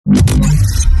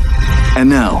And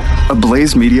now, a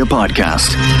Blaze Media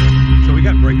podcast. So we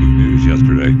got breaking news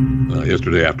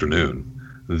yesterday afternoon,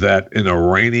 that an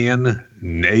Iranian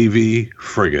Navy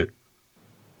frigate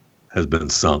has been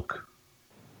sunk.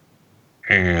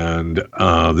 And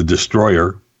the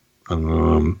destroyer,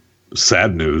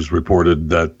 sad news, reported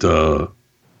that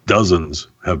dozens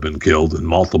have been killed and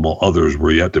multiple others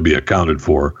were yet to be accounted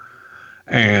for.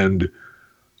 And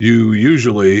you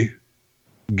usually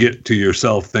get to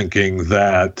yourself thinking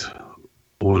that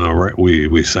when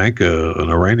we sank an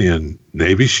Iranian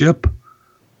Navy ship?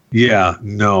 Yeah,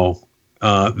 no.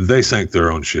 They sank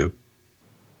their own ship.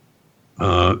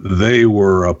 They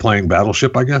were playing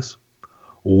Battleship, I guess,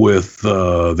 with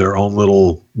their own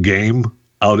little game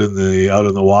out in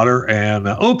the water. And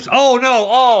oops! Oh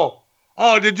no!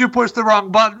 Oh! Did you push the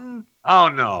wrong button? Oh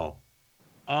no!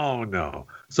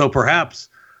 So perhaps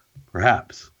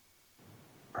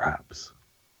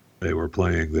they were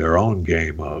playing their own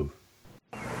game of.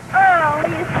 Oh,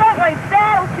 you sunk my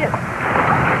battleship!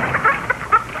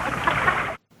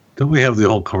 Don't we have the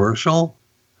whole commercial?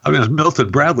 I mean, it's Milton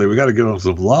Bradley. We got to give him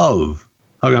some love.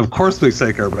 I mean, of course we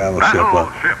sank our battleship,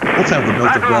 but let's have the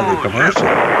Milton Bradley commercial.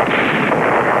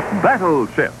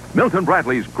 Battleship, Milton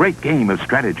Bradley's great game of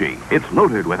strategy. It's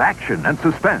loaded with action and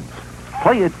suspense.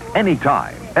 Play it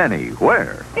anytime,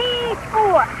 anywhere.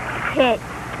 B4, hit.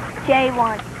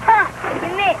 J1, ha, you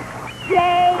missed.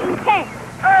 J10,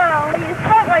 oh, you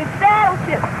sunk my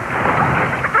battleship!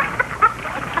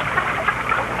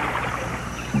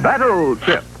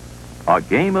 Battleship, a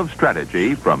game of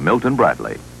strategy from Milton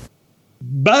Bradley.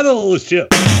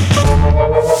 Battleship.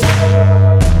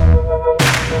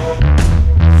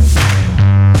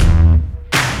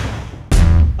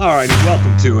 All righty,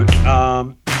 welcome to it.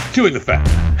 Chewing the Fat.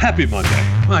 Happy Monday.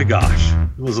 My gosh.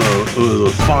 It was a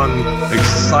fun,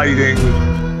 exciting,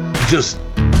 just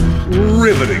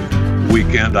riveting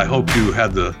weekend. I hope you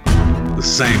had the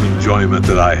same enjoyment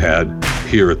that I had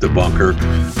here at the bunker.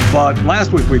 But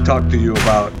last week we talked to you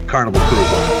about Carnival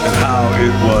Cruise Line and how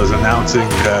it was announcing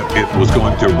that it was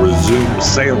going to resume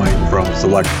sailing from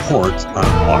select ports on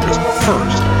August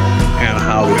 1st, and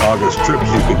how the August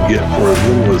trips you could get for as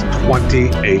little as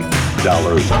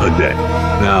 $28 a day.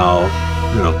 Now,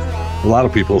 you know, a lot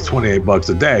of people, $28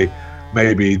 a day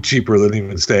may be cheaper than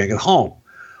even staying at home.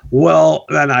 Well,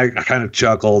 then I kind of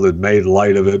chuckled and made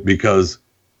light of it because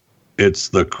it's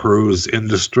the cruise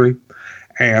industry.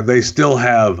 And they still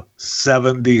have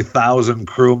 70,000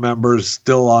 crew members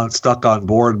stuck on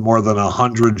board more than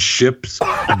 100 ships,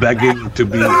 begging to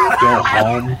go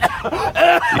home.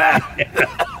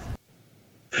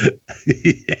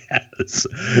 Yes.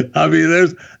 I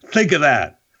mean, think of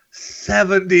that.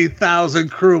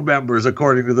 70,000 crew members,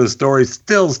 according to the story,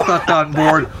 still stuck on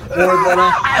board more than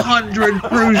 100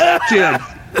 cruise ships.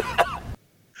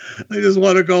 They just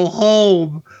want to go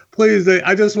home. Please,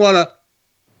 I just want to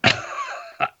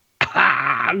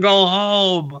go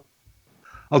home.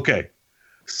 Okay,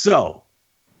 so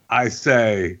I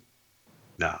say,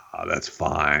 nah, that's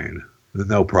fine.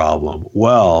 No problem.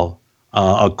 Well,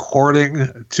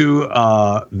 according to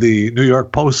the New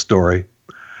York Post story,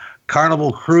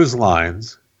 Carnival Cruise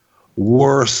Lines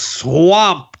were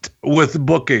swamped with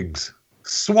bookings.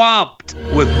 After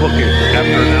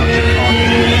announcing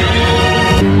August.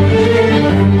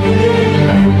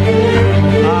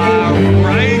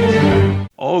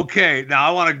 Okay, now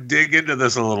I want to dig into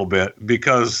this a little bit,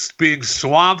 because being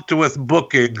swamped with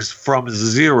bookings from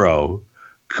zero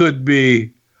could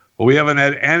be, well, we haven't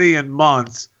had any in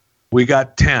months. We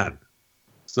got 10.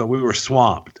 So we were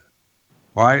swamped.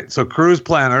 All right. So Cruise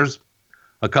Planners,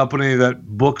 a company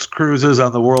that books cruises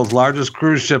on the world's largest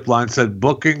cruise ship line, said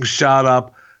bookings shot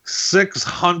up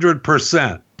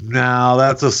 600%. Now,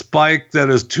 that's a spike that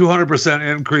is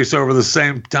 200% increase over the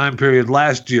same time period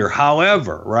last year.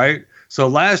 However, right? So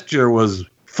last year was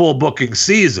full booking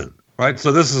season, right?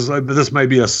 So this may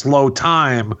be a slow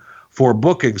time for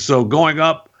booking. So going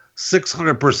up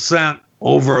 600%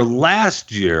 over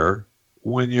last year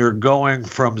when you're going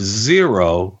from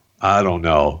zero, I don't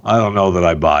know. I don't know that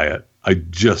I buy it. I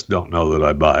just don't know that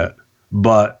I buy it.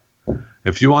 But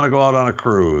if you want to go out on a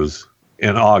cruise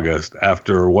in August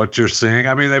after what you're seeing,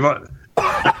 I mean,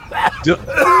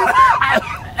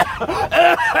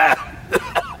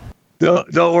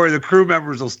 don't worry, the crew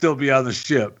members will still be on the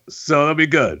ship, so it'll be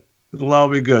good. It'll all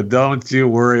be good. Don't you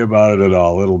worry about it at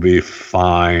all. It'll be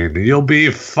fine. You'll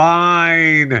be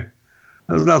fine.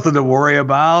 There's nothing to worry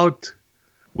about.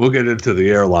 We'll get into the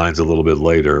airlines a little bit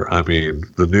later. I mean,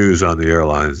 the news on the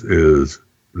airlines is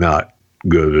not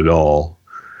good at all.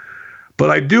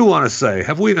 But I do want to say,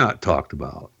 have we not talked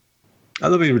about?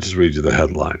 Let me just read you the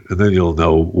headline, and then you'll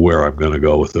know where I'm going to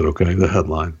go with it, okay? The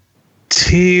headline.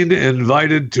 Teen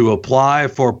invited to apply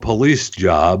for police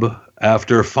job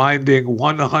after finding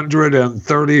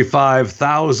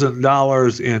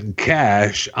 $135,000 in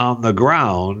cash on the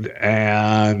ground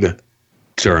and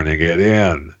turning it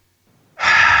in.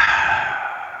 Have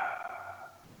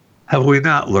we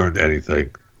not learned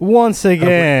anything? Once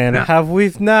again, have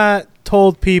we not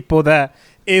told people that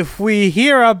if we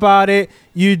hear about it,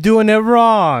 you're doing it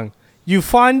wrong? You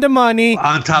find the money,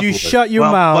 on top you of shut your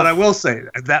mouth. But I will say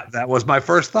that was my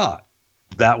first thought.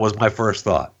 That was my first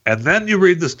thought. And then you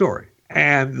read the story.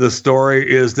 And the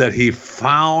story is that he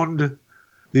found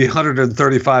the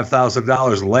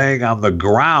 $135,000 laying on the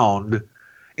ground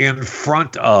in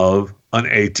front of an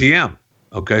ATM.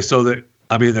 Okay, so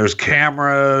there's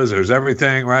cameras, there's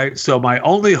everything, right? So my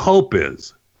only hope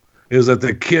is that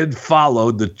the kid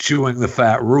followed the chewing the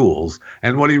fat rules.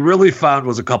 And what he really found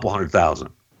was a couple $100,000.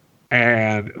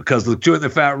 And because the chewing the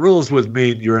fat rules would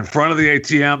mean you're in front of the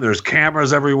ATM, there's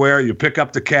cameras everywhere, you pick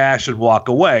up the cash and walk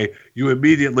away, you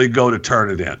immediately go to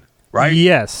turn it in, right?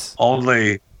 Yes.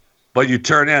 But you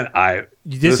turn in,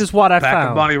 this is what I pack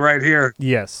found. Of money right here.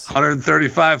 Yes.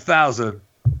 $135,000.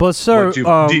 But sir, what you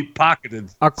deep pocketed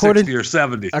 60 or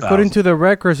 70,000. According to the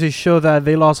records, it showed that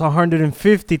they lost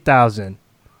 150,000.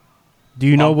 Do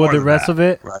you know what the rest of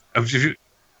it? Right.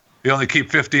 You only keep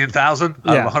 15,000 out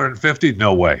of Yeah. 150?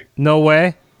 No way. No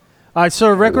way. All right,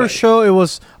 so records show it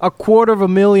was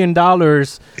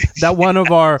 $250,000 that one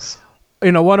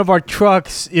of our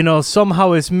trucks,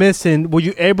 somehow is missing. Were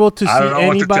you able to see I don't know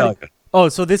anybody? what to tell you. Oh,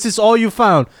 so this is all you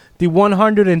found? The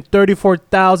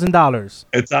 $134,000.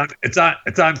 It's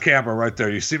on camera right there.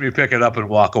 You see me pick it up and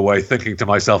walk away, thinking to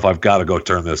myself, "I've got to go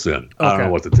turn this in." I don't know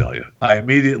what to tell you. I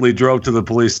immediately drove to the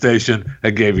police station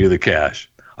and gave you the cash.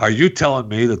 Are you telling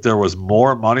me that there was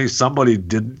more money? Somebody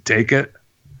didn't take it,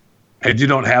 and you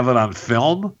don't have it on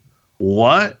film?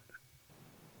 What?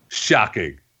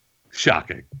 Shocking.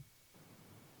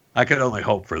 I can only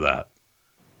hope for that.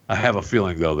 I have a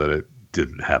feeling, though, that it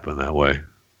didn't happen that way.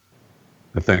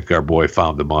 I think our boy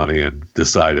found the money and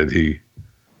decided he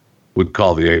would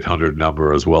call the 800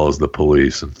 number as well as the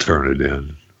police and turn it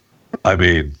in. I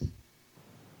mean,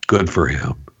 good for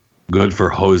him. Good for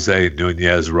Jose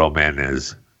Nunez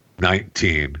Romanes,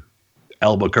 19,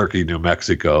 Albuquerque, New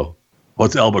Mexico.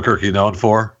 What's Albuquerque known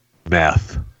for?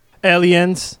 Meth.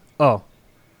 Aliens. Oh,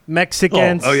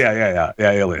 Mexicans. Oh, yeah,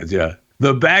 aliens, yeah.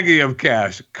 The baggie of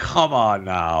cash. Come on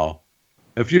now.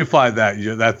 If you find that,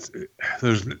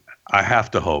 I have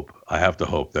to hope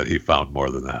that he found more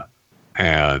than that,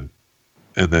 and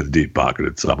then deep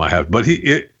pocketed some.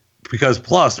 Because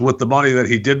plus with the money that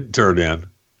he didn't turn in,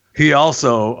 he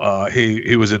also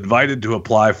he was invited to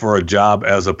apply for a job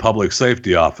as a public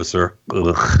safety officer.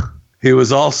 Ugh. He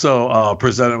was also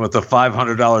presented with a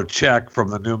 $500 check from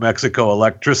the New Mexico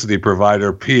electricity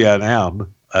provider PNM.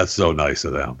 That's so nice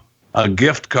of them. A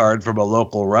gift card from a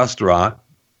local restaurant.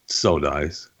 So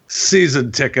nice.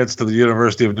 Season tickets to the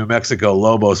University of New Mexico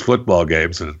Lobos football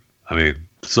games. And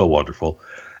so wonderful.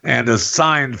 And a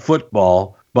signed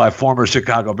football by former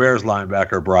Chicago Bears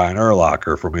linebacker Brian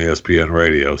Urlacher from ESPN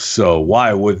Radio. So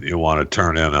why wouldn't you want to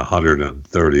turn in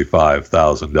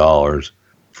 $135,000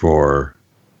 for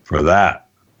that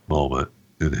moment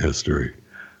in history?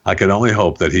 I can only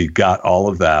hope that he got all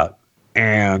of that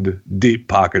and deep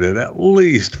pocketed at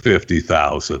least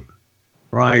 50,000.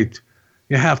 Right?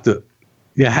 You have to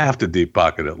deep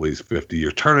pocket at least 50.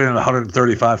 You're turning in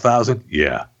 135,000?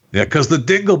 Yeah, because the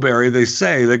dingleberry, they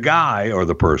say, the guy or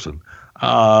the person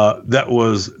that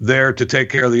was there to take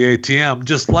care of the ATM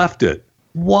just left it.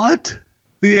 What?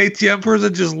 The ATM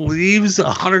person just leaves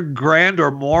 $100,000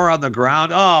 or more on the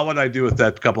ground? Oh, what did I do with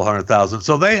that couple $100,000?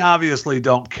 So they obviously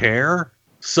don't care.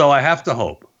 So I have to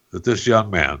hope that this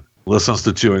young man listens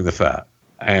to Chewing the Fat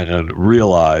and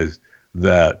realize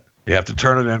that you have to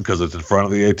turn it in because it's in front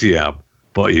of the ATM,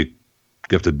 but you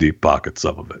have to deep pocket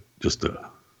some of it just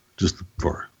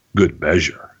for good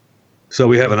measure. So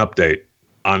we have an update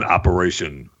on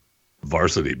Operation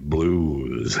Varsity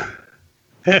Blues.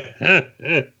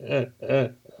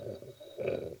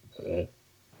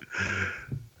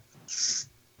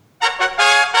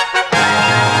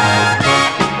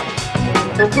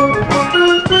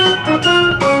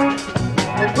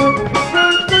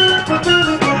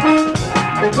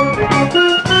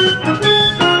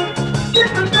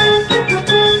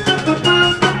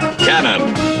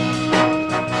 Cannon.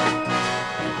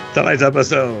 Tonight's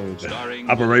episode,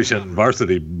 Operation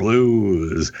Varsity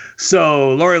Blues.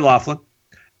 So Lori Loughlin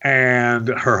and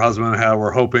her husband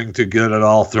were hoping to get it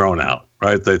all thrown out,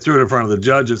 right? They threw it in front of the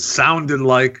judge. It sounded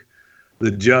like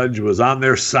the judge was on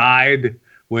their side,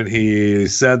 when he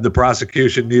said the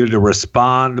prosecution needed to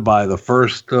respond by the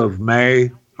 1st of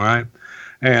May, right?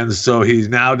 And so he's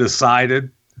now decided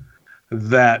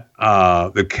that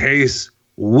the case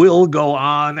will go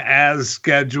on as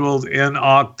scheduled in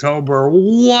October.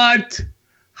 What?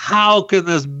 How can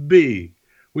this be?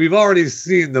 We've already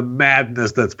seen the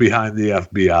madness that's behind the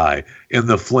FBI in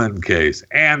the Flynn case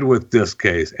and with this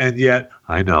case. And yet,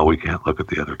 I know we can't look at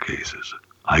the other cases.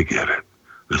 I get it.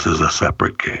 This is a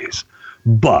separate case.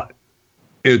 But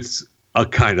it's a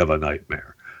kind of a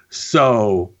nightmare.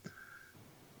 So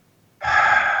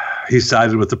he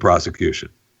sided with the prosecution.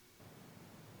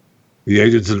 The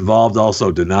agents involved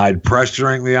also denied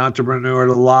pressuring the entrepreneur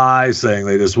to lie, saying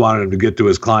they just wanted him to get to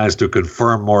his clients to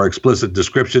confirm more explicit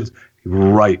descriptions.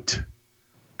 Right.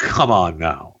 Come on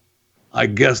now. I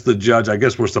guess we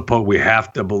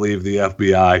have to believe the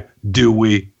FBI. Do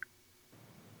we?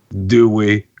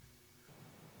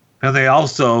 And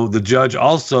the judge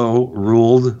also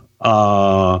ruled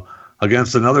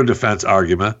against another defense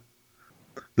argument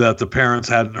that the parents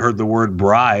hadn't heard the word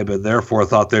bribe and therefore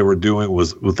thought what they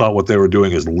were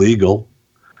doing is legal.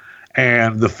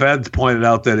 And the feds pointed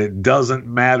out that it doesn't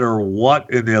matter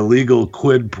what an illegal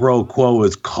quid pro quo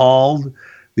is called.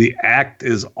 The act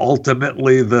is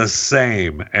ultimately the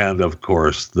same. And of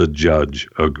course, the judge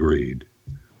agreed.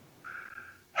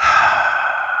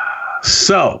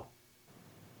 So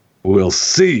we'll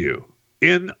see you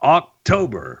in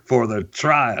October for the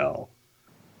trial.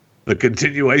 The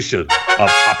continuation of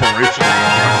Operation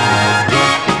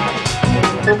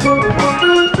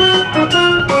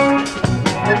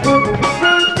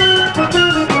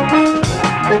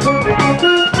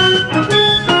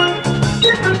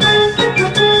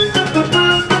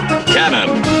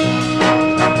Cannon.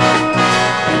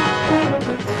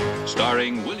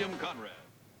 Starring William Conrad.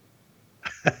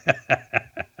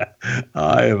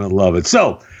 I am in love.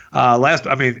 So,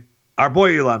 our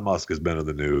boy Elon Musk has been in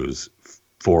the news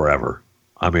forever.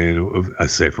 I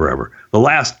say forever. The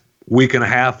last week and a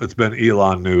half, it's been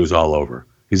Elon news all over.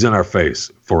 He's in our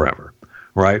face forever,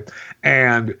 right?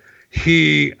 And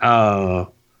he's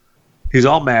all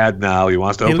mad now. He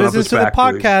wants to open up his factories. He listens to the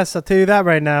podcast. I'll tell you that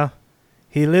right now.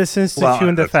 He listens to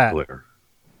Chewing the Fat. Clear.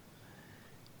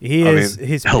 He's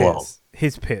pissed.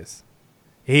 He's pissed.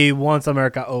 He wants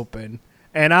America open.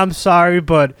 And I'm sorry,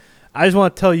 but I just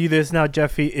want to tell you this now,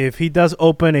 Jeffy. If he does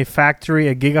open a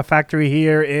gigafactory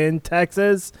here in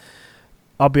Texas,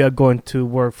 I'll be going to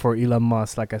work for Elon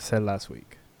Musk, like I said last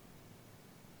week.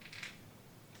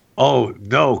 Oh,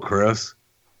 no, Chris.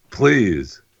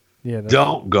 Please. Yeah,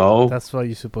 don't go. That's what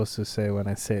you're supposed to say when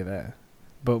I say that.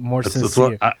 But more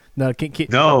sincere. No.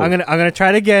 No. I'm gonna try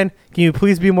it again. Can you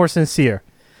please be more sincere?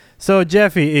 So,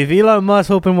 Jeffy, if Elon Musk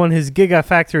opened one of his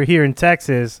gigafactory here in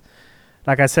Texas,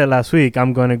 like I said last week,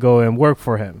 I'm going to go and work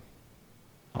for him.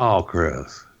 Oh,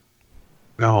 Chris.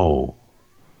 No.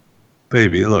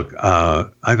 Baby, look,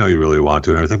 I know you really want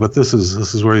to and everything, but this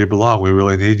is where you belong. We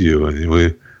really need you.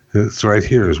 And it's right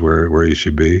here is where you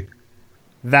should be.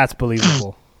 That's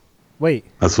believable. Wait.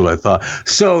 That's what I thought.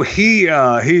 So he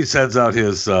sends out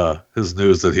his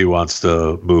news that he wants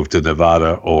to move to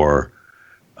Nevada or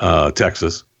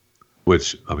Texas,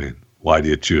 which, why do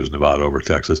you choose Nevada over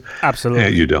Texas?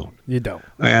 Absolutely. You don't. You don't.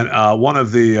 And one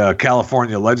of the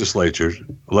California legislators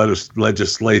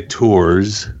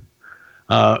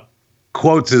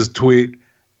quotes his tweet,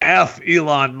 F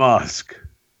Elon Musk.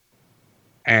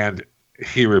 And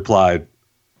he replied,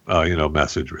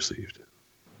 message received.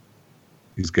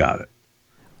 He's got it.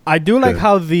 I do like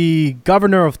how the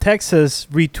governor of Texas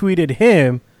retweeted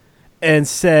him and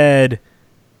said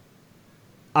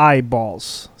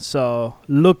eyeballs. So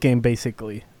looking,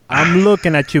 basically. I'm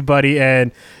looking at you, buddy.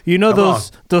 And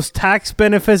those tax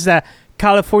benefits that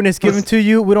California's giving to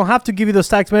you, we don't have to give you those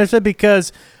tax benefits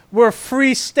because we're a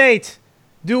free state.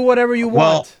 Do whatever you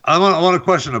want. Well, I want to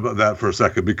question about that for a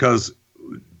second because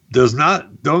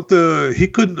he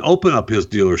couldn't open up his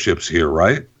dealerships here,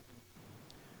 right?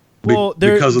 Well,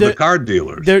 because of the car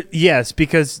dealers. Yes,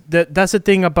 because that's the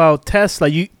thing about Tesla.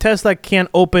 Tesla can't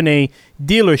open a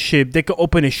dealership. They can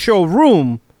open a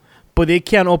showroom, but they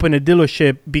can't open a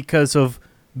dealership because of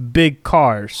big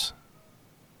cars.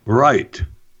 Right.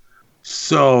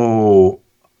 So,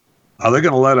 are they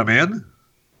going to let him in?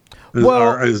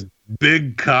 Is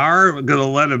big car going to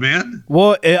let him in?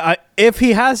 Well, if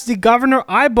he has the governor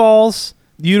eyeballs,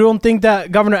 you don't think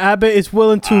that Governor Abbott is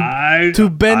willing to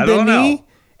bend the knee?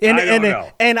 Know.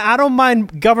 And I don't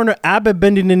mind Governor Abbott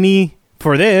bending the knee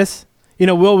for this. We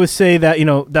always say that,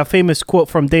 that famous quote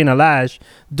from Dana Lash,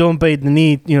 don't bend the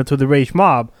knee, to the rage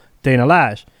mob, Dana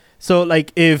Lash. So,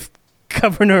 if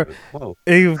Governor Whoa.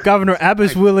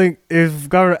 Abbott's willing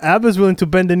to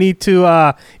bend the knee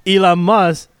to Elon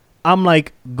Musk, I'm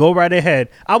like, go right ahead.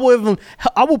 I will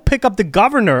pick up the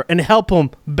governor and help him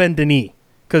bend the knee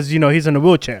because he's in a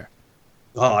wheelchair.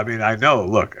 Oh, I mean, I know.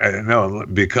 Look, I know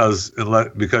because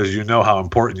you know how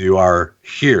important you are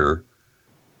here.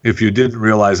 If you didn't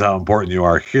realize how important you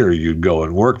are here, you'd go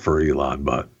and work for Elon,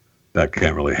 but that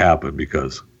can't really happen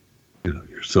because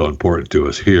you're so important to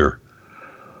us here.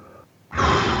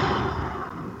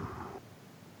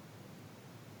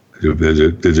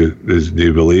 Did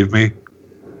you believe me?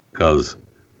 Because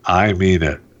I mean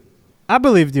it. I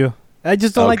believed you. I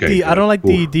just don't I don't like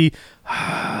the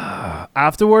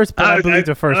afterwards, but I believe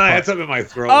the first part. I had something in my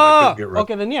throat. I couldn't get rid.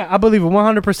 Okay, then yeah, I believe it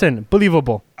 100%.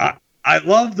 Believable. I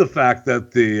love the fact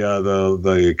that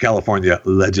the California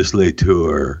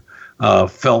legislature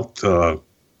felt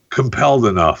compelled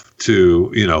enough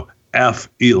to F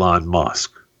Elon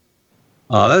Musk.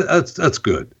 That's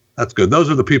good. That's good. Those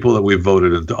are the people that we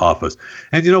voted into office.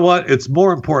 And you know what? It's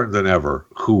more important than ever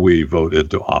who we vote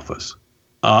into office.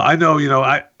 I know,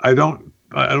 I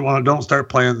don't start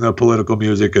playing the political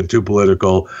music and too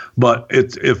political, but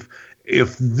it's if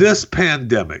this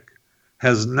pandemic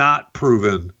has not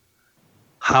proven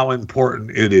how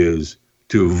important it is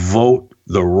to vote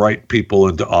the right people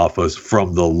into office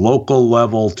from the local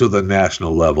level to the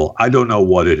national level, I don't know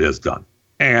what it has done.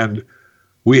 And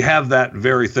we have that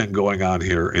very thing going on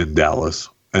here in Dallas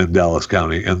and Dallas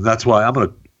County, and that's why I'm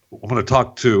going to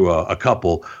talk to a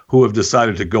couple who have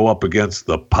decided to go up against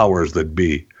the powers that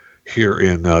be here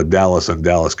in Dallas and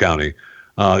Dallas County.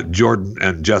 Jordan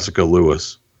and Jessica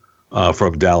Lewis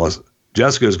from Dallas.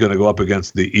 Jessica is going to go up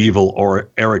against the evil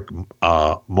Eric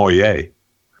Moyer.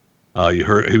 You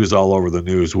heard he was all over the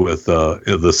news with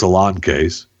the Salon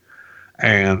case.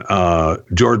 And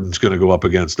Jordan's going to go up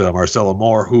against Marcella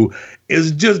Moore, who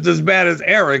is just as bad as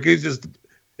Eric. He's just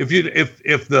if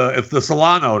the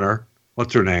salon owner,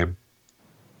 what's her name,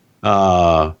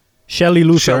 Shelley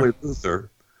Luther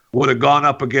would have gone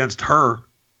up against her,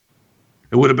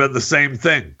 it would have been the same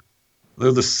thing.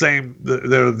 They're the same.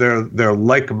 They're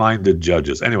like-minded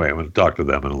judges. Anyway, I'm going to talk to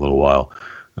them in a little while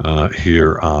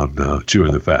here on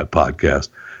Chewing the Fat podcast.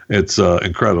 It's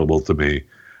incredible to me.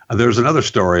 There's another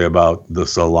story about the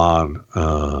salon,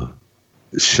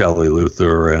 Shelley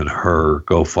Luther and her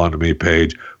GoFundMe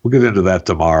page. We'll get into that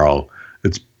tomorrow.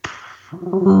 It's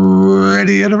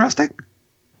pretty interesting.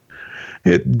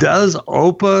 It does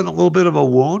open a little bit of a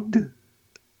wound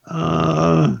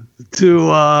to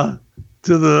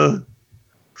the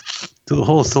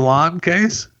whole salon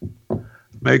case.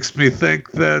 Makes me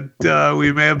think that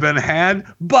we may have been had.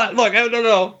 But look, I don't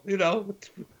know.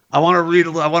 I want to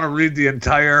read the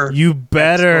entire. You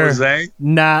better expose.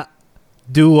 Not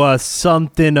do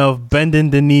something of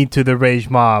bending the knee to the rage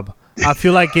mob. I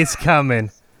feel like it's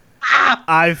coming.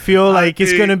 I feel like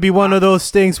it's gonna be one of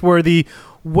those things where the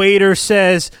waiter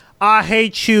says, "I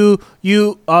hate you.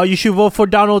 You should vote for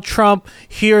Donald Trump.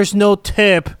 Here's no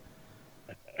tip."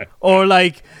 Or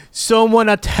like someone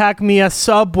attacked me at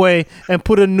Subway and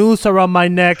put a noose around my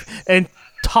neck and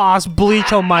toss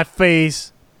bleach on my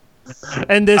face.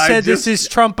 And they said this is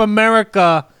Trump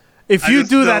America. If you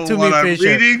do that to me,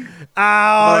 Fisher.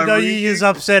 You're just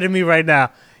upsetting me right now.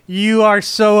 You are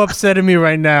so upsetting me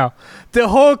right now. The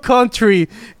whole country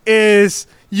is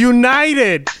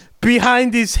united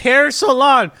behind this hair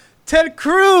salon. Ted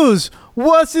Cruz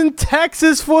was in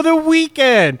Texas for the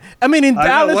weekend. I mean, in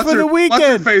Dallas for the weekend.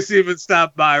 What's her face even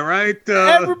stopped by, right?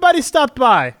 Everybody stopped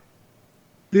by.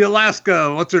 The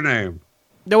Alaska, what's her name?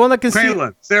 The one that can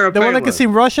Palin. see Sarah the Palin. one that can see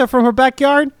Russia from her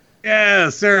backyard? Yeah,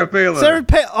 Sarah Palin.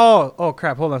 Oh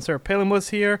crap, hold on. Sarah Palin was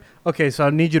here. Okay, so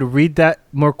I need you to read that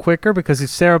more quicker because if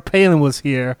Sarah Palin was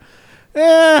here,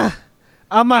 I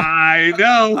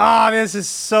know. Oh, this is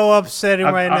so upsetting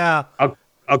right now.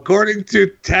 According to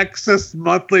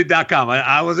TexasMonthly.com,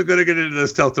 I wasn't going to get into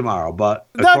this till tomorrow, but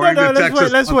according to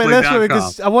let's wait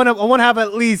because I want to have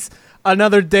at least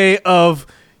another day of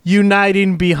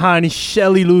uniting behind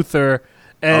Shelley Luther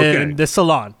and the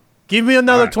salon. Give me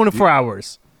another 24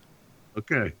 hours.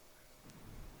 Okay.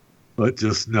 But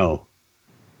just know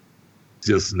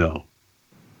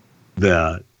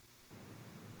that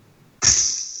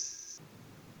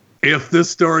if this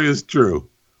story is true,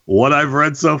 what I've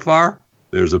read so far,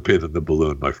 there's a pin in the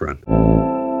balloon, my friend.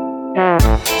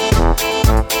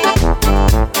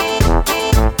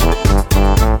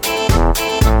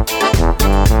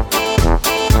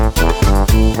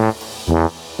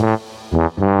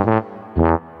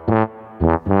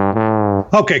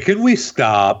 Okay, can we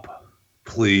stop,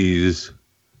 please,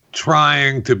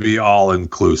 trying to be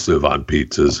all-inclusive on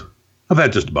pizzas? I've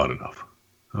had just about enough.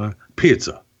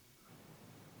 pizza.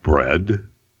 Bread,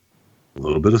 a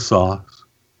little bit of sauce,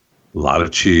 a lot of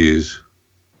cheese,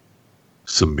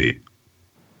 some meat.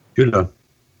 You're done.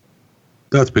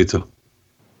 That's pizza.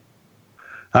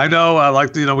 I know, I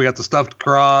like, we got the stuffed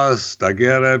crust. I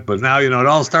get it. But now, it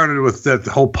all started with that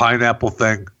whole pineapple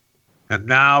thing. And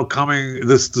now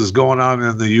this is going on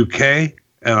in the UK,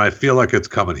 and I feel like it's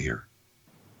coming here.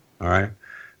 All right.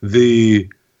 The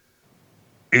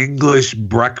English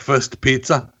breakfast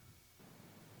pizza.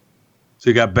 So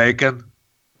you got bacon,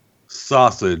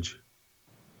 sausage,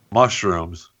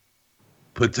 mushrooms,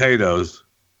 potatoes,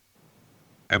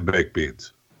 and baked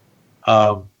beans.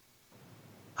 How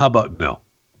about no?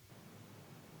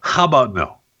 How about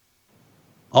no?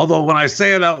 Although when I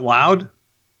say it out loud,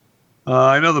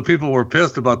 I know the people were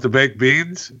pissed about the baked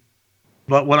beans,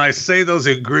 but when I say those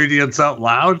ingredients out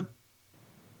loud,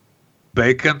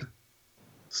 bacon,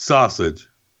 sausage,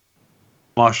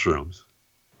 mushrooms,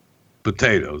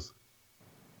 potatoes,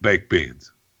 baked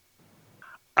beans,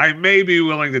 I may be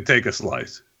willing to take a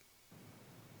slice.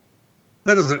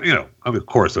 That doesn't, of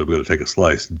course I'm going to take a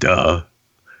slice. Duh.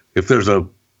 If there's a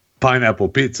pineapple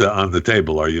pizza on the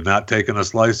table, are you not taking a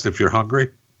slice if you're hungry?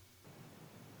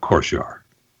 Of course you are.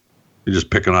 You're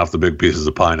just picking off the big pieces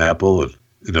of pineapple and,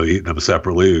 eating them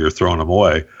separately, or you're throwing them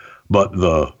away. But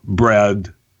the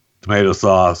bread, tomato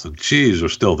sauce, and cheese are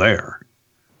still there.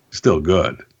 Still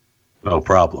good. No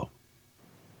problem.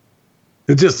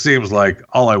 It just seems like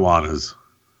all I want is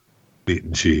meat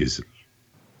and cheese.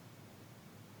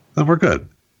 And we're good.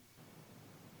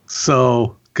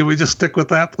 So can we just stick with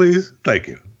that, please? Thank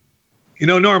you.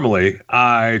 Normally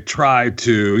I try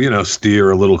to,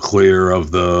 steer a little clear of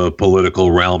the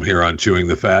political realm here on Chewing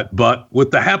the Fat, but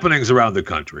with the happenings around the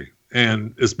country,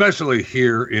 and especially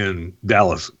here in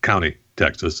Dallas County,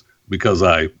 Texas, because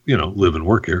I, live and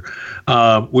work here,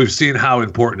 we've seen how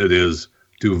important it is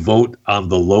to vote on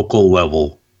the local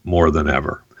level more than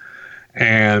ever.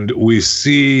 And we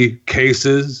see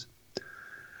cases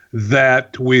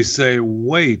that we say,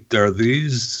 wait, are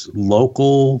these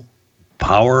local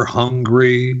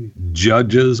power-hungry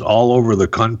judges all over the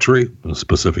country,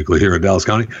 specifically here in Dallas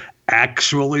County,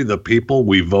 actually the people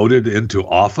we voted into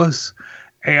office?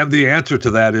 And the answer to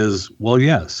that is, well,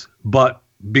 yes. But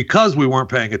because we weren't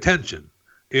paying attention,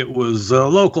 it was a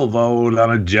local vote on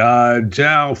a judge.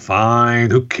 Oh, fine.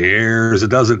 Who cares?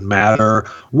 It doesn't matter.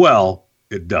 Well,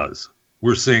 it does.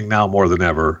 We're seeing now more than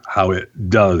ever how it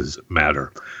does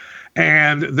matter.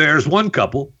 And there's one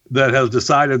couple that has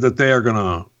decided that they are going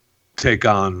to take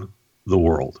on the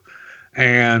world.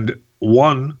 And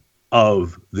one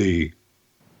of the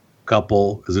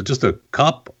couple, is it just a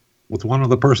cup with one of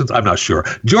the persons? I'm not sure.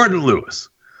 Jordan Lewis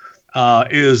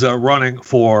is running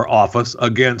for office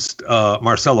against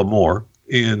Marcella Moore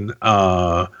in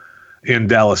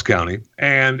Dallas County.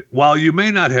 And while you may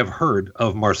not have heard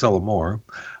of Marcella Moore,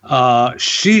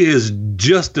 she is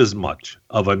just as much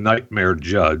of a nightmare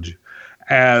judge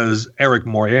as Eric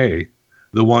Moyer,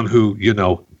 the one who,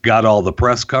 got all the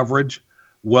press coverage.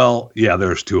 Well, yeah,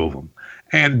 there's two of them.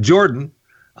 And Jordan,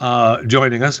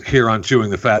 joining us here on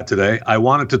Chewing the Fat today, I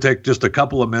wanted to take just a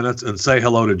couple of minutes and say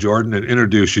hello to Jordan and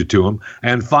introduce you to him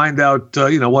and find out,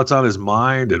 what's on his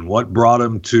mind and what brought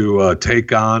him to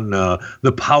take on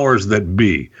the powers that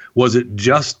be. Was it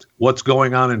just what's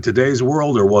going on in today's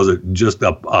world, or was it just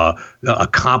a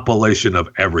compilation of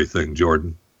everything,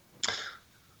 Jordan?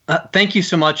 Thank you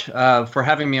so much for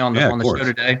having me on the show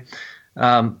today.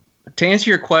 To answer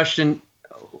your question,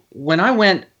 when I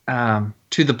went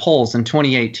to the polls in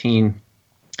 2018,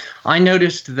 I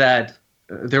noticed that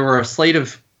there were a slate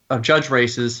of judge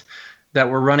races that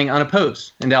were running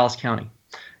unopposed in Dallas County.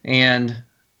 And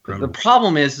the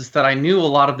problem is that I knew a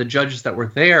lot of the judges that were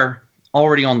there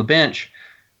already on the bench,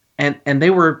 and they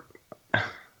were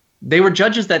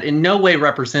judges that in no way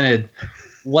represented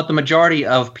what the majority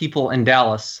of people in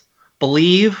Dallas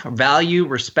believe, value,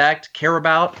 respect, care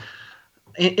about.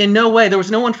 In no way. There was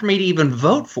no one for me to even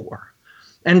vote for.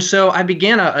 And so I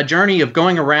began a journey of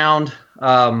going around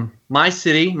my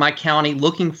city, my county,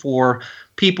 looking for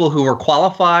people who were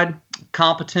qualified,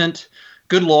 competent,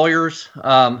 good lawyers,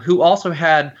 who also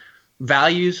had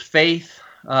values, faith,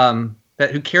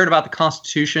 who cared about the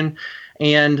Constitution,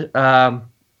 and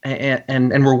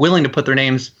were willing to put their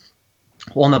names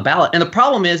on the ballot. And the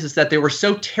problem is that they were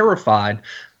so terrified.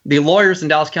 The lawyers in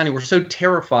Dallas County were so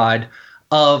terrified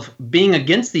of being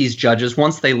against these judges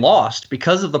once they lost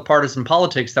because of the partisan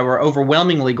politics that were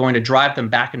overwhelmingly going to drive them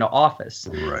back into office,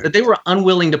 right, that they were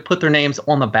unwilling to put their names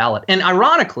on the ballot. And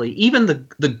ironically, even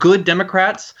the good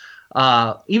Democrats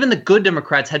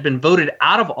had been voted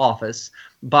out of office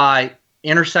by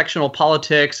intersectional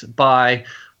politics, by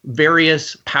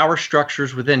various power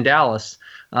structures within Dallas.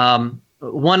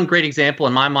 One great example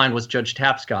in my mind was Judge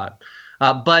Tapscott.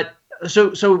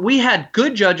 So we had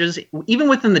good judges, even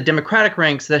within the Democratic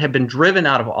ranks, that had been driven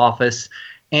out of office,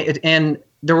 and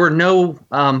there were no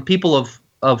people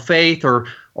of faith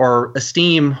or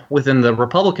esteem within the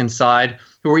Republican side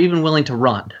who were even willing to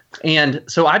run. And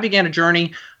so I began a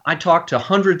journey. I talked to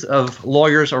hundreds of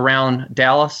lawyers around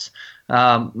Dallas.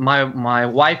 My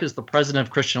wife is the president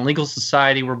of Christian Legal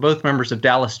Society. We're both members of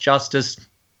Dallas Justice.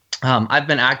 I've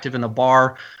been active in the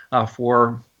bar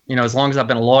for as long as I've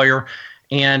been a lawyer,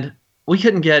 and we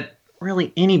couldn't get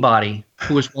really anybody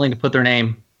who was willing to put their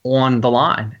name on the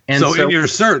line. And so in your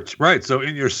search, right? So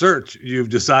in your search, you've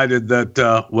decided that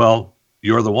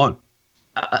you're the one.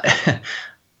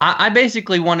 I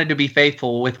basically wanted to be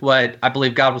faithful with what I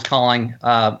believe God was calling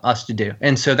us to do,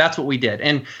 and so that's what we did.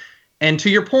 And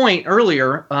to your point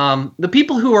earlier, the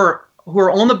people who are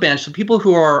on the bench, the people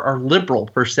who are liberal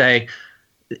per se,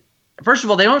 first of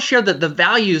all, they don't share the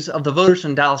values of the voters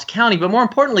in Dallas County, but more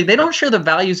importantly, they don't share the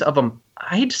values of them.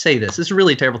 I hate to say this is a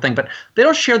really terrible thing, but they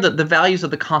don't share the values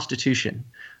of the Constitution.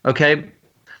 Okay.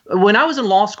 When I was in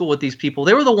law school with these people,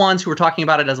 they were the ones who were talking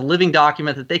about it as a living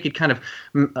document that they could kind of,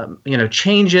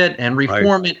 change it and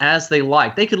reform it as they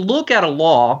like. They could look at a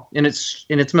law in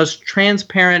its most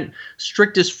transparent,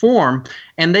 strictest form,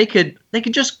 and they could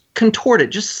just contort it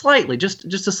just slightly, just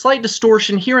a slight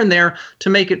distortion here and there to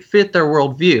make it fit their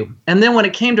worldview. And then when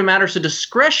it came to matters of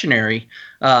discretionary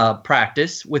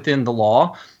practice within the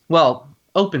law, well,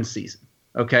 open season.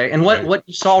 Okay, and what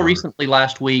you saw recently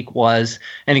last week was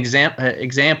an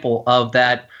example of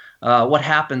that. What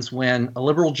happens when a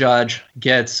liberal judge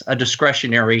gets a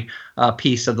discretionary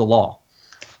piece of the law?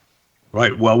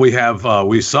 Right. Well,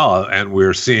 we saw, and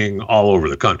we're seeing all over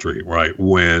the country, right,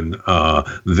 when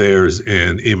there's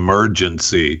an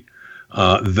emergency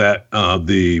that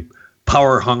the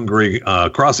power-hungry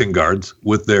crossing guards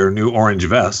with their new orange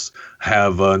vests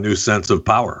have a new sense of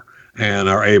power and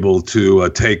are able to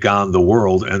take on the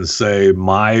world and say,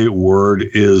 my word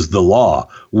is the law,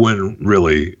 when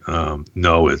really,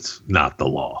 no, it's not the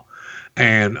law.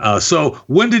 And so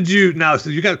when did you, now, so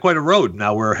you got quite a road.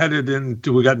 Now we're headed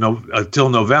into, we got till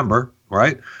November,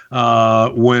 right?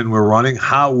 When we're running,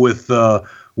 how with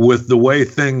the way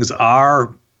things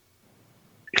are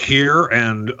here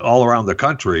and all around the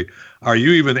country, are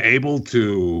you even able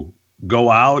to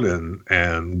go out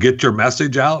and get your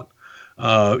message out?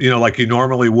 Like you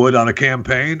normally would on a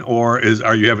campaign, or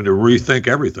are you having to rethink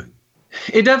everything?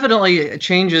 It definitely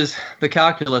changes the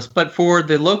calculus, but for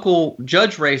the local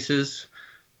judge races,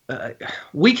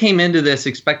 we came into this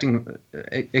expecting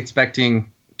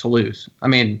to lose. I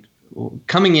mean,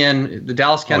 coming in, the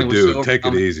Dallas County was so take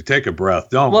it easy, take a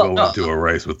breath. Don't go into a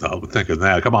race without thinking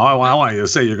that. Come on, I want you to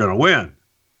say you're going to win.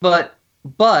 But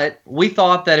we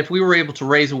thought that if we were able to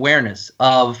raise awareness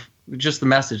of just the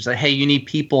message that, hey, you need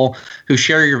people who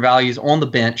share your values on the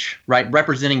bench, right,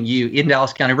 representing you in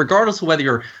Dallas County, regardless of whether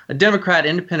you're a Democrat,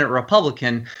 Independent, or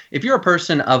Republican. If you're a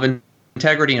person of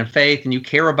integrity and faith and you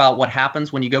care about what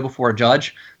happens when you go before a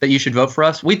judge, that you should vote for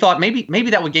us. We thought maybe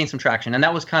that would gain some traction, and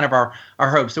that was kind of our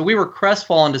hope. So we were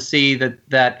crestfallen to see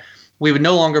that we would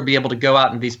no longer be able to go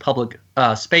out in these public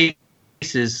spaces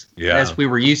as we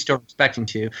were used to or expecting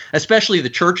to, especially the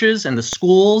churches and the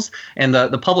schools and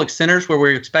the public centers where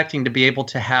we're expecting to be able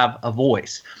to have a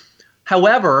voice.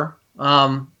 However,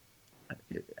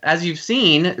 as you've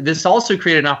seen, this also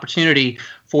created an opportunity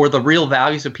for the real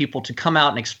values of people to come out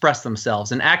and express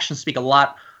themselves, and actions speak a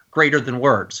lot greater than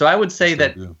words. So I would say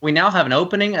that we now have an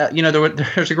opening.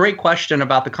 There's a great question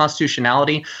about the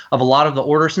constitutionality of a lot of the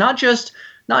orders, not just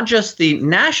the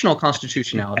national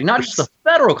constitutionality, not just the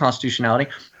federal constitutionality,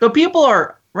 but people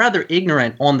are rather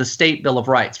ignorant on the state Bill of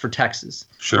Rights for Texas,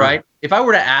 right? If I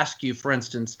were to ask you, for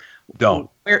instance,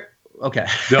 okay.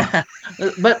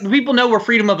 But people know where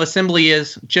freedom of assembly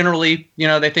is generally.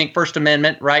 They think First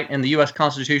Amendment, right, in the U.S.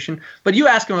 Constitution. But you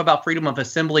ask them about freedom of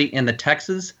assembly in the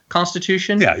Texas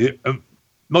Constitution. Yeah,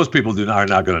 most people are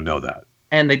not going to know that.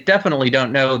 And they definitely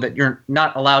don't know that you're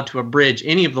not allowed to abridge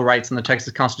any of the rights in the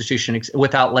Texas Constitution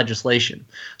without legislation.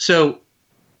 So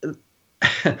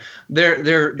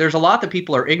there's a lot that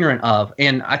people are ignorant of.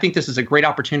 And I think this is a great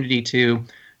opportunity to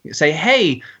say,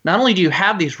 hey, not only do you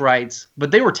have these rights,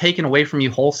 but they were taken away from you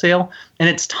wholesale. And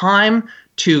it's time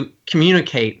to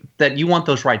communicate that you want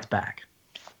those rights back.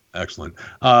 Excellent.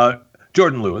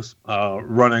 Jordan Lewis,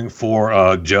 running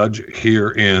for judge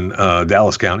here in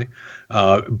Dallas County.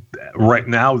 Right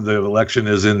now, the election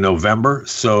is in November,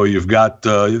 so you've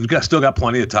still got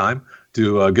plenty of time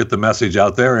to get the message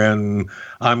out there. And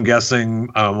I'm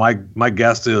guessing my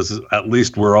guess is at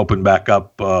least we're open back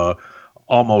up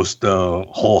almost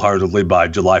wholeheartedly by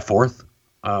July 4th.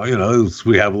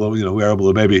 We have a little, we are able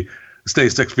to maybe stay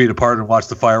 6 feet apart and watch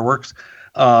the fireworks.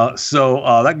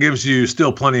 So that gives you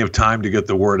still plenty of time to get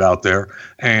the word out there.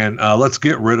 And let's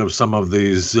get rid of some of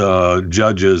these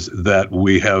judges that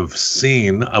we have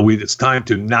seen. It's time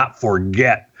to not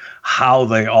forget how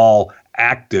they all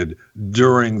acted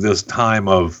during this time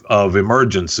of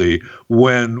emergency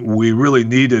when we really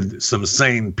needed some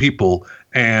sane people,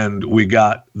 and we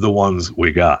got the ones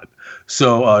we got.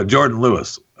 So Jordan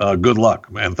Lewis, good luck,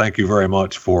 and thank you very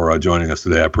much for joining us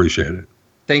today. I appreciate it.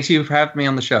 Thanks you for having me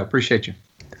on the show. Appreciate you.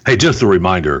 Hey, just a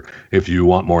reminder, if you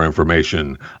want more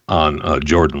information on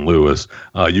Jordan Lewis,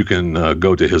 you can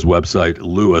go to his website,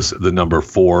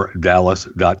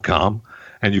 lewis4dallas.com,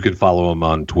 and you can follow him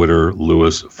on Twitter,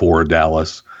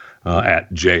 Lewis4Dallas,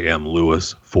 at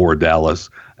JMLewis4Dallas,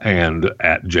 and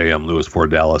at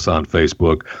JMLewis4Dallas on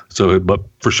Facebook. So, but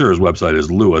for sure, his website is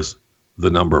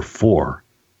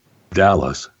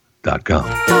Lewis4Dallas.com.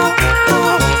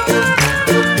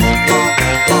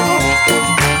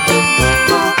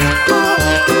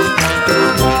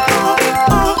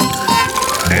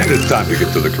 It's time to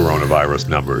get to the coronavirus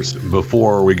numbers.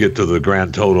 Before we get to the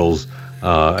grand totals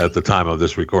at the time of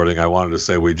this recording, I wanted to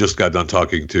say we just got done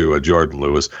talking to Jordan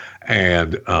Lewis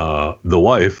and the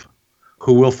wife,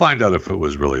 who we'll find out if it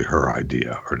was really her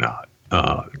idea or not,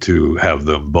 to have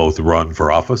them both run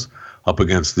for office up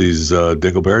against these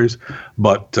dingleberries.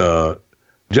 But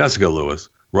Jessica Lewis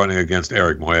running against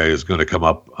Eric Moye is going to come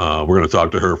up. We're going to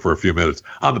talk to her for a few minutes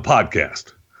on the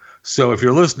podcast. So if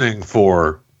you're listening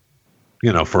for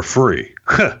free,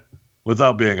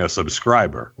 without being a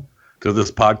subscriber to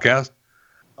this podcast,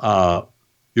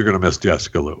 you're going to miss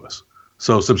Jessica Lewis.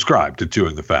 So subscribe to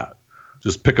Chewing the Fat.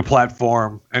 Just pick a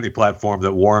platform, any platform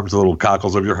that warms the little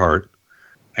cockles of your heart,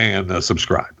 and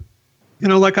subscribe.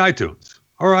 Like iTunes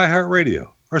or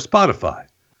iHeartRadio or Spotify.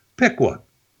 Pick one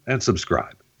and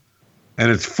subscribe. And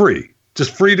it's free.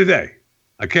 Just free today.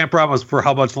 I can't promise for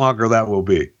how much longer that will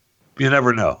be. You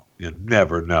never know. You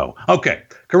never know. Okay,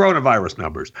 coronavirus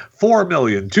numbers.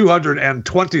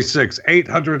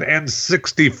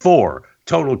 4,226,864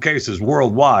 total cases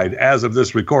worldwide as of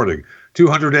this recording.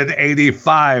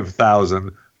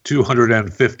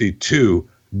 285,252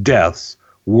 deaths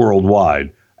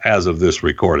worldwide as of this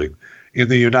recording. In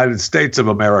the United States of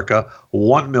America,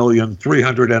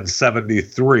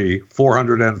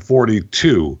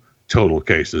 1,373,442 total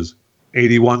cases.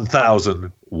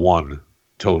 81,001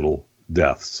 total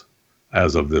deaths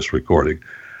as of this recording.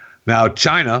 Now,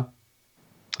 China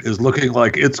is looking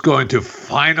like it's going to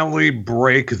finally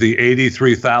break the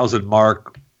 83,000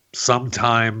 mark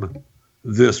sometime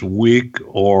this week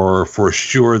or for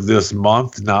sure this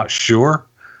month, not sure.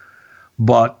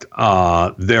 But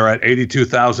they're at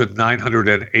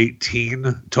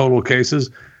 82,918 total cases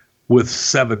with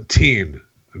 17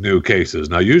 new cases.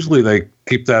 Now, usually they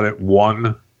keep that at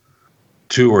 1,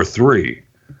 2, or 3.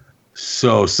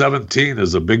 So 17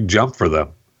 is a big jump for them.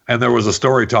 And there was a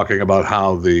story talking about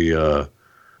how they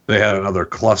had another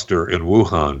cluster in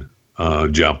Wuhan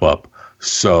jump up.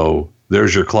 So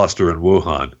there's your cluster in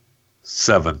Wuhan,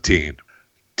 17.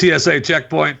 TSA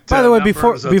checkpoint. By the way,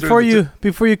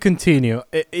 before you continue,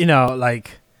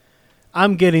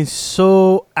 I'm getting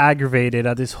so aggravated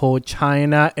at this whole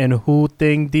China and WHO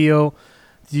thing deal.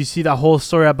 Did you see the whole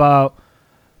story about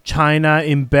China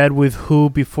in bed with WHO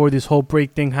before this whole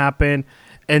break thing happened?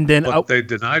 And then they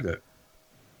denied it.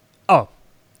 Oh,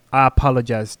 I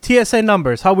apologize. TSA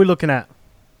numbers, how are we looking at?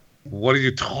 What are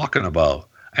you talking about?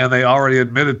 And they already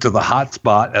admitted to the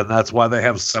hotspot, and that's why they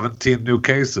have 17 new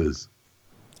cases.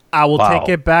 I will take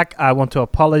it back. I want to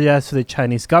apologize to the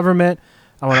Chinese government.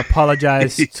 I want to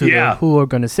apologize to the WHO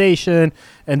organization,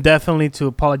 and definitely to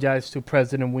apologize to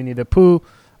President Winnie the Pooh.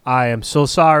 I am so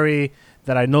sorry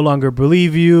that I no longer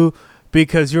believe you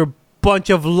because you're a bunch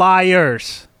of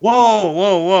liars.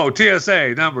 Whoa.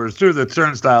 TSA numbers through the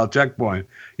turnstile checkpoint.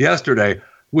 Yesterday,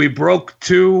 we broke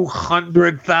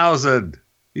 200,000.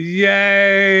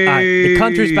 Yay! The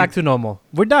country's back to normal.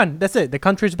 We're done. That's it. The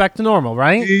country's back to normal,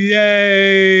 right?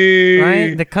 Yay!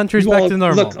 Right? The country's back to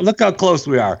normal. Look how close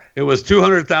we are. It was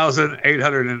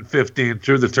 200,815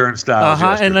 through the turnstiles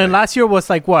yesterday. And then last year was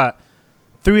like what?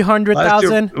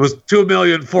 300,000? It was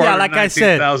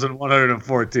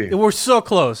 2,419,114. We're so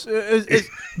close. It's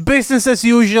business as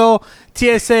usual.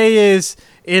 TSA is,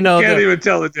 you can't even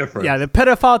tell the difference. Yeah, the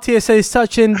pedophile TSA is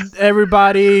touching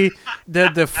everybody.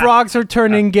 The frogs are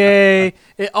turning gay.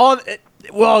 We're all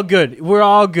good. We're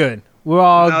all good.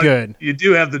 Good. You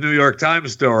do have the New York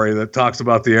Times story that talks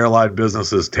about the airline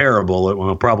business is terrible. It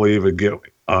will probably even get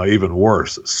even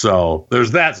worse. So there's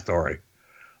that story.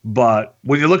 But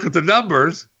when you look at the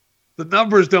numbers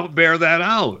don't bear that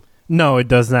out. No, it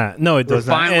does not. No, it does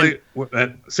not. Finally,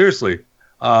 seriously,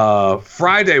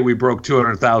 Friday we broke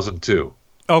 200,000 too.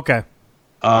 Okay.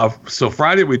 So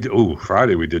Friday we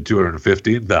did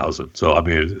 215,000. So I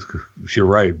mean, you're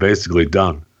right, basically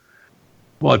done.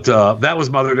 But that was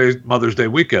Mother's Day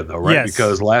weekend, though, right? Yes.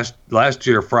 Because last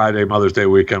year Friday Mother's Day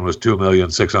weekend was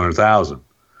 2,600,000.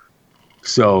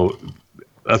 So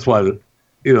that's why the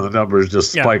numbers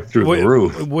just spiked through the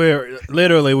roof.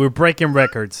 We're breaking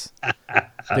records.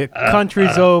 The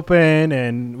country's open,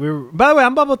 and by the way,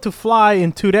 I'm about to fly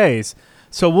in 2 days,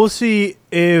 so we'll see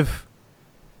if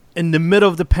in the middle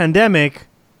of the pandemic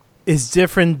is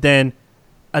different than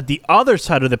at the other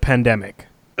side of the pandemic.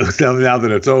 Now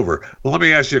that it's over. Well, let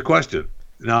me ask you a question.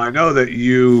 Now, I know that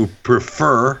you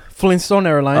prefer Flintstone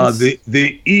Airlines.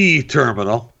 The E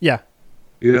terminal. Yeah.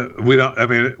 We don't. I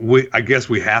mean, I guess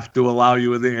we have to allow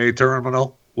you in the A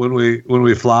terminal when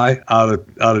we fly out of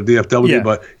DFW. Yeah.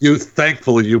 But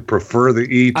thankfully you prefer the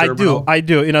E terminal. I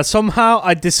do. Somehow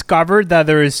I discovered that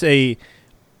there is a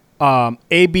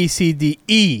A, B, C, D,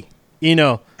 E.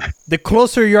 The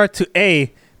closer you are to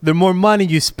A, the more money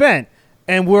you spend.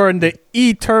 And we're in the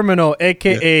E terminal,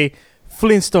 a.k.a.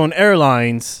 Flintstone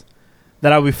Airlines,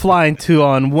 that I'll be flying to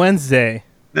on Wednesday.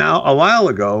 Now, a while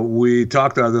ago, we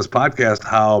talked on this podcast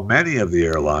how many of the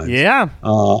airlines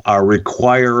are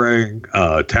requiring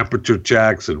temperature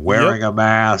checks and wearing a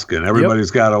mask, and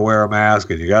everybody's got to wear a mask,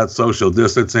 and you got social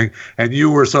distancing. And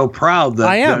you were so proud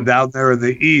that down there in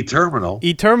the E terminal.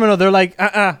 They're like,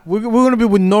 we're going to be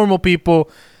with normal people.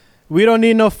 We don't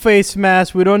need no face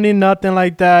mask. We don't need nothing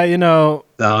like that, Now,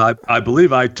 I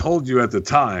believe I told you at the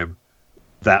time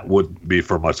that wouldn't be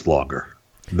for much longer.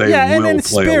 And then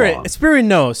Spirit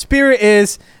knows. Spirit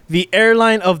is the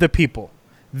airline of the people.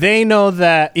 They know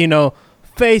that,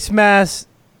 face mask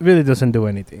really doesn't do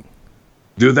anything.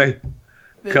 Do they?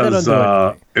 Because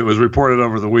it was reported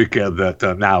over the weekend that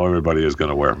now everybody is going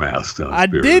to wear masks. I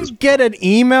did get an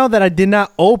email that I did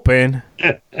not open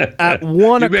at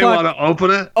 1 o'clock. You may want to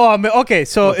open it? Oh, okay.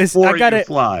 So I got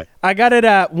it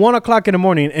at 1 o'clock in the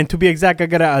morning. And to be exact, I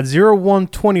got it at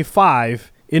 01:25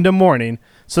 in the morning.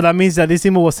 So that means that this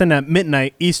email was sent at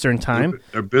midnight Eastern time.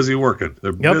 They're busy working.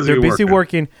 They're busy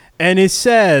working. And it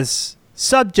says,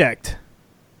 subject,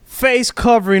 face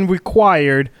covering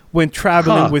required when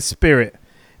traveling with Spirit.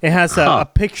 It has a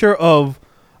picture of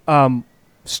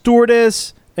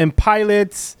stewardess and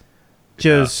pilots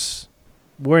just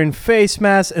wearing face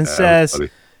masks and says,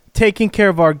 taking care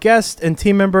of our guests and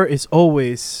team member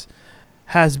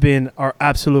has been our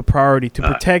absolute priority to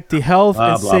protect the health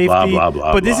and safety.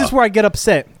 But this is where I get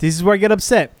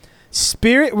upset.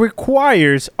 Spirit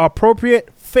requires appropriate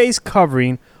face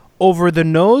covering over the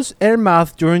nose and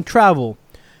mouth during travel.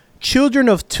 Children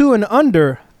of 2 and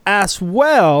under, as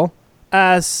well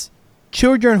as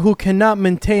children who cannot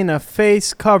maintain a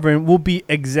face covering, will be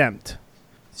exempt.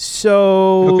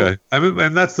 So okay, I mean,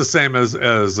 and that's the same as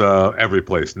every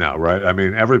place now, right? I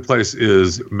mean, every place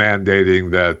is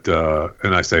mandating that,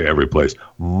 and I say every place,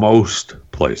 most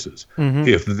places,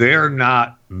 if they're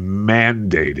not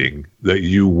mandating that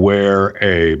you wear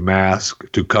a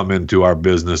mask to come into our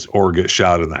business or get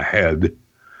shot in the head,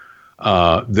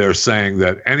 they're saying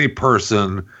that any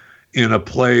person in a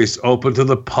place open to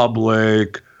the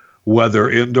public, whether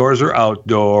indoors or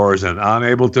outdoors, and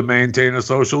unable to maintain a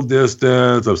social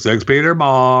distance of 6 feet or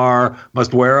more,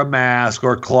 must wear a mask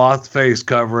or cloth face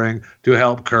covering to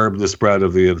help curb the spread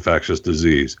of the infectious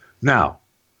disease. Now,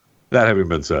 that having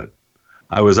been said,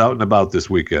 I was out and about this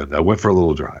weekend. I went for a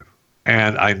little drive,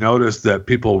 and I noticed that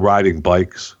people riding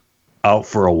bikes, out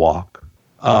for a walk,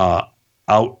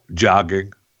 out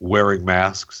jogging, wearing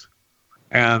masks.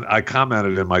 And I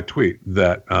commented in my tweet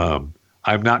that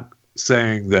I'm not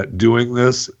saying that doing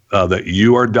this, that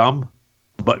you are dumb,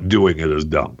 but doing it is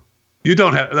dumb. You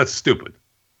don't have, that's stupid.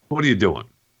 What are you doing?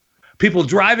 People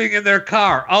driving in their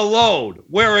car alone,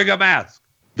 wearing a mask.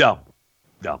 Dumb.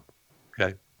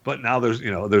 Okay. But now there's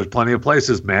plenty of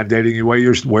places mandating you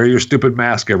wear your stupid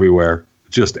mask everywhere.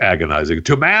 Just agonizing.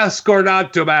 To mask or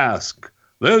not to mask?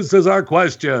 This is our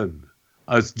question.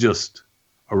 It's just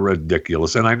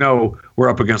ridiculous. And I know we're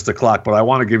up against the clock, but I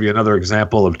want to give you another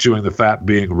example of chewing the fat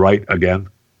being right again.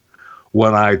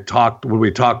 When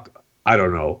we talked, I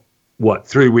don't know,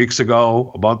 3 weeks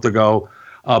ago, a month ago,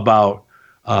 about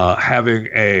having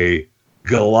a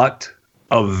glut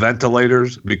of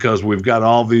ventilators because we've got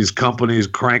all these companies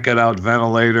cranking out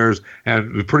ventilators,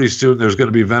 and pretty soon there's going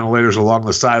to be ventilators along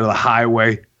the side of the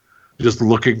highway just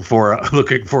looking for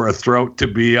a throat to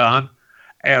be on.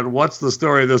 And what's the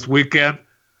story this weekend?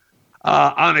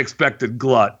 Unexpected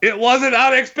glut. It wasn't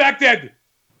unexpected.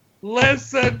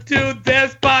 Listen to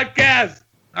this podcast.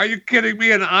 Are you kidding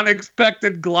me? An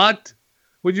unexpected glut?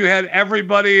 When you had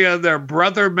everybody and their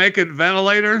brother making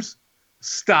ventilators?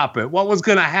 Stop it. What was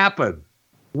going to happen?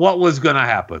 What was going to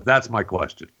happen? That's my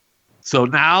question. So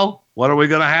now, what are we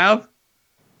going to have?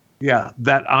 Yeah,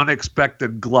 that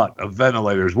unexpected glut of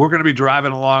ventilators. We're going to be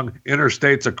driving along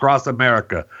interstates across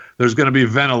America. There's going to be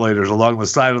ventilators along the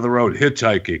side of the road,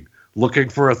 hitchhiking, looking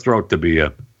for a throat to be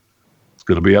in. It's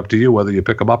going to be up to you whether you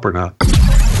pick them up or not.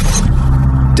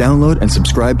 Download and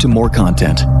subscribe to more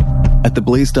content at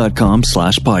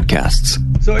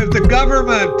theblaze.com/podcasts. So if the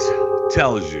government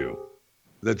tells you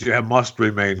that you must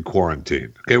remain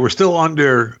quarantined, okay, we're still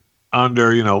under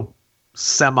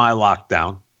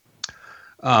semi-lockdown.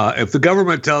 If the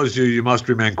government tells you you must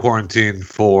remain quarantined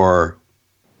for,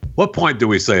 what point do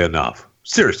we say enough?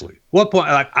 Seriously, what point?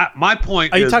 My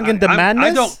point is, are you talking the madness?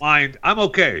 I don't mind. I'm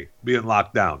okay being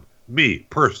locked down. Me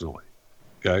personally,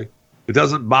 okay. It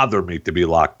doesn't bother me to be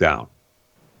locked down.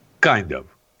 Kind of.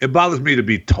 It bothers me to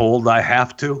be told I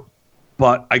have to,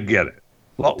 but I get it.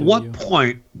 Well, what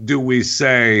point do we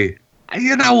say,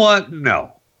 you know what?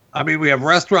 No. I mean, we have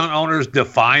restaurant owners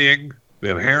defying. We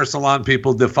have hair salon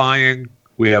people defying.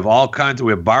 We have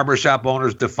we have barbershop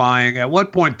owners defying. At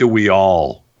what point do we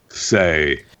all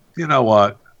say, you know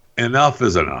what? Enough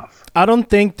is enough. I don't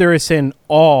think there is an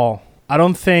all. I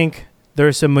don't think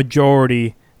there's a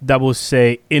majority that will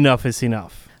say enough is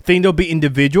enough. I think there'll be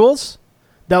individuals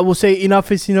that will say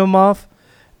enough is enough,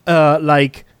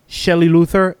 like Shelley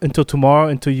Luther, until tomorrow,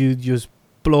 until you just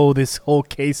blow this whole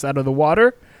case out of the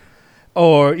water.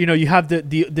 Or, you have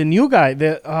the new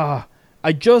guy.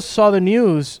 I just saw the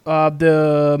news.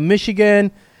 The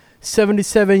Michigan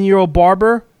 77-year-old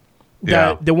barber.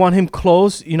 They want him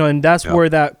closed, and that's where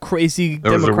that crazy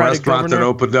there was Democratic a restaurant governor that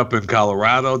opened up in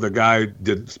Colorado. The guy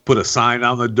did put a sign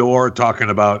on the door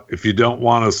talking about if you don't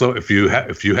want to, if you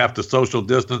have to social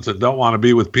distance and don't want to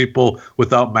be with people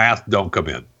without masks, don't come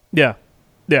in. Yeah.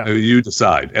 You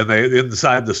decide. And they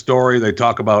inside the story they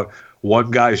talk about one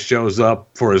guy shows up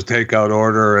for his takeout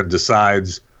order and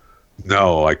decides,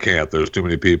 no, I can't. There's too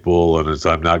many people, and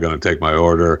I'm not going to take my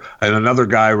order. And another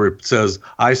guy says,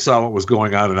 I saw what was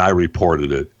going on, and I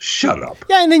reported it. Shut up.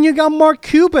 Yeah, and then you got Mark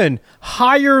Cuban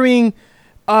hiring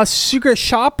a secret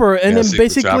shopper, and then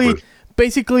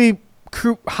basically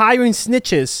hiring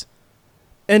snitches,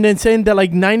 and then saying that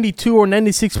like 92 or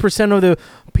 96% of the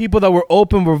people that were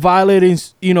open were violating,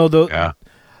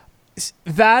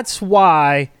 That's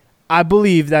why I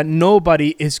believe that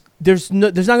there's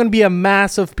not going to be a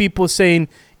mass of people saying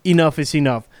enough is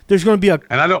enough. There's going to be a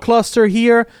cluster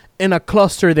here and a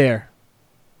cluster there.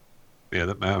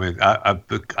 Yeah, I mean, I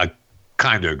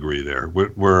kind of agree there.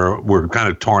 We're kind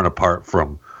of torn apart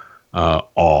from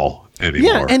all anymore.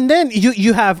 Yeah, and then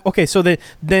you have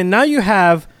then now you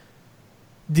have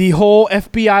the whole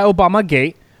FBI Obama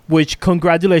gate, which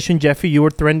congratulations, Jeffy, you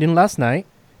were trending last night.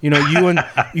 You and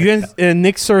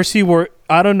Nick Searcy were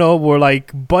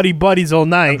like buddies all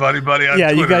night. Buddy on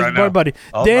Twitter, you guys right buddy.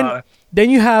 Then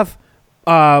you have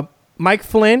Mike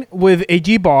Flynn with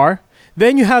AG Barr.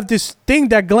 Then you have this thing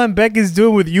that Glenn Beck is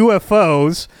doing with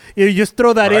UFOs. You just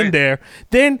throw that in there.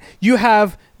 Then you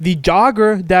have the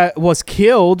jogger that was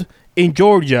killed in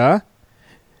Georgia.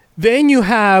 Then you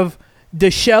have the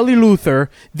Shelley Luther.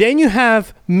 Then you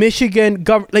have Michigan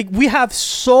government. Like, we have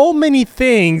so many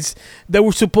things that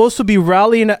we're supposed to be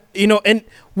rallying, and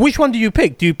which one do you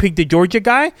pick? Do you pick the Georgia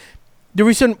guy? The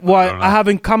reason why I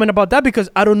haven't commented about that because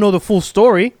I don't know the full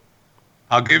story.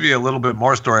 I'll give you a little bit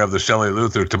more story of the Shelley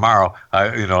Luther tomorrow.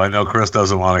 I know Chris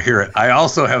doesn't want to hear it. I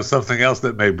also have something else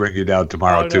that may bring you down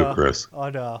tomorrow too, Chris. Oh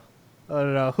no. I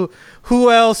don't know.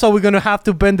 Who else are we going to have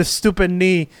to bend the stupid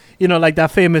knee? Like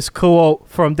that famous quote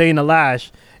from Dana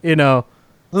Lash, I don't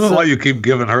know why you keep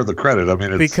giving her the credit. I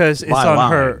mean, because it's on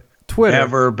her Twitter.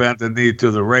 Never bent the knee to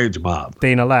the rage mob.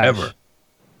 Dana Lash. Ever.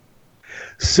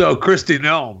 So, Kristi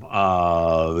Noem,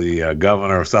 the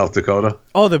governor of South Dakota.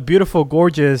 Oh, the beautiful,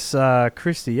 gorgeous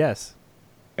Kristi, yes.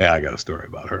 Yeah, I got a story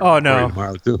about her. Oh, no.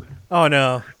 Tomorrow, too. Oh,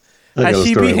 no. Has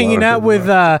she been hanging out with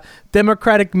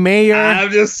Democratic mayor?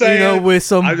 I'm just saying. With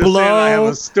some blow. I have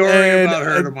a story about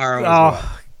her tomorrow as well.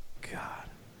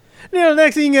 God.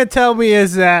 Next thing you're going to tell me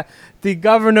is that the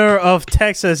governor of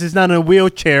Texas is not in a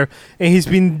wheelchair, and he's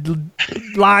been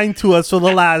lying to us for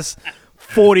the last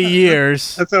 40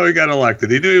 years. That's how he got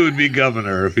elected. He knew he would be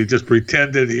governor if he just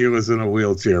pretended he was in a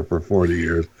wheelchair for 40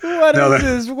 years. What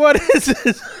is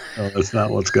this? No, that's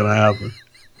not what's going to happen.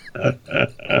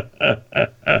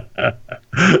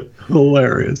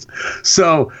 Hilarious.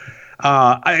 So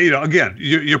Again,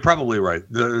 you're probably right.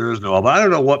 There is no, but I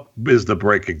don't know what is the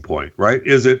breaking point, right?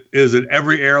 Is it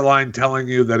every airline telling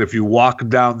you that if you walk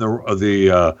down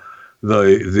the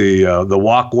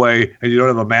walkway and you don't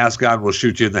have a mask on, we'll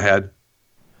shoot you in the head?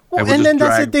 Well, and then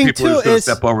that's the thing people too. Are just gonna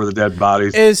step over the dead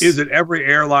bodies. Is it every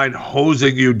airline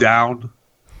hosing you down?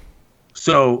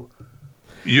 So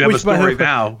you have a story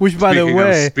now. Which, by the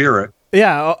way, Spirit.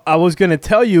 Yeah, I was going to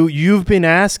tell you, you've been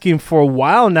asking for a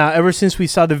while now, ever since we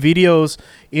saw the videos,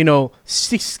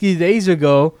 60 days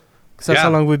ago, because that's how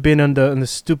long we've been in the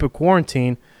stupid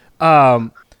quarantine,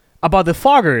 about the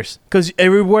foggers. Because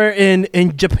everywhere in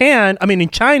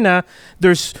China,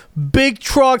 there's big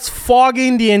trucks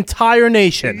fogging the entire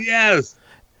nation. Yes.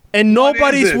 And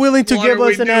nobody's willing to give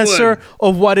us an answer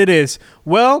of what it is.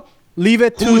 Well, leave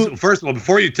it to... First of all,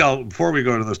 before we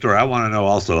go to the story, I want to know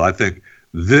also, I think...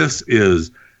 This is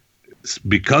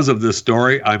because of this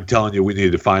story. I'm telling you, we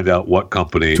need to find out what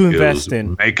company is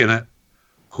making it,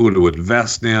 who to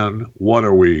invest in,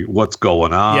 what's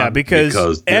going on. Yeah,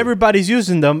 because everybody's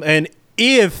using them, and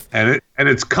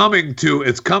it's coming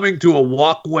to a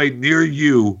walkway near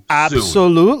you.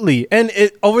 Absolutely, soon.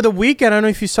 And over the weekend, I don't know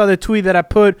if you saw the tweet that I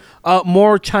put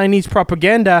more Chinese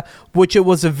propaganda, which it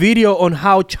was a video on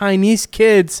how Chinese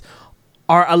kids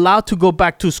are allowed to go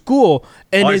back to school,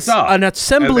 and it's an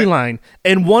assembly line,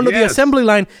 and one of the assembly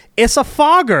line is a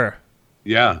fogger.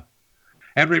 Yeah,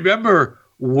 and remember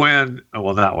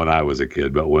not when I was a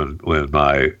kid, but when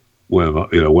my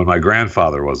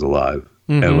grandfather was alive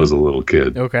and was a little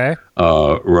kid,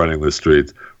 running the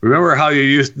streets. Remember how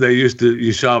you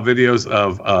saw videos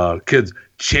of kids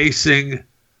chasing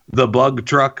the bug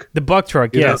truck? The bug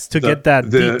truck, yes, to get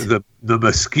that the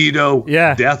mosquito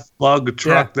death bug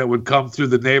truck that would come through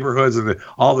the neighborhoods, and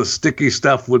all the sticky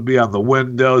stuff would be on the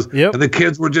windows, and the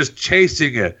kids were just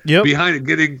chasing it behind it,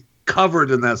 getting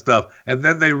covered in that stuff. And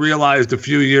then they realized a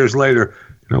few years later,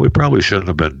 we probably shouldn't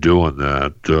have been doing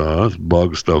that. That's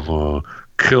bug stuff,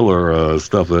 killer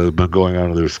stuff that has been going out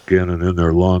of their skin and in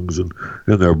their lungs and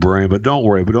in their brain. But don't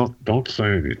worry, don't say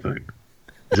anything.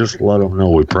 Just let them know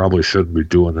we probably shouldn't be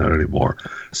doing that anymore.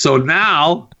 So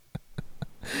now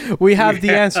we have the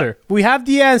answer. We have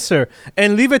the answer.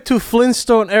 And leave it to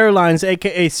Flintstone Airlines,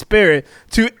 a.k.a. Spirit,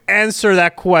 to answer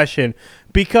that question.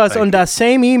 Because that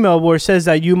same email where it says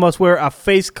that you must wear a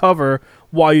face cover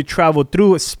while you travel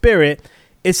through Spirit,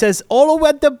 it says all the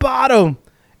way at the bottom,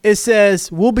 it says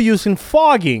we'll be using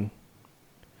fogging.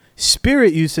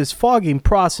 Spirit uses fogging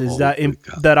process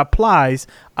that applies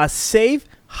a safe,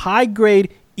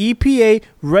 high-grade EPA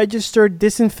registered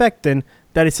disinfectant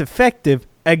that is effective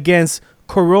against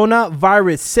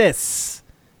coronaviruses.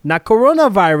 Not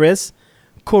coronavirus,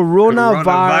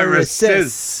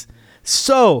 coronaviruses.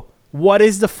 So, what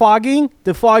is the fogging?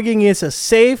 The fogging is a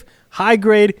safe,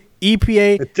 high-grade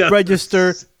EPA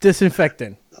registered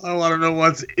disinfectant. I want to know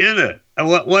what's in it.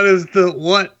 What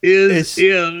is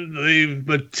in the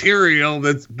material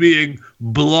that's being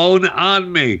blown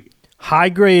on me?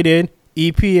 High-graded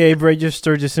EPA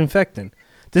registered disinfectant.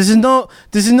 This is no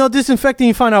disinfectant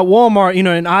you find at Walmart,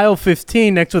 in aisle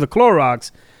 15 next to the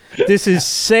Clorox. This is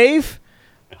safe,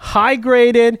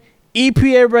 high-graded,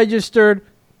 EPA registered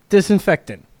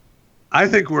disinfectant. I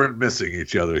think we're missing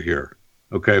each other here.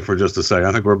 Okay, for just a second,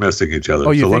 I think we're missing each other.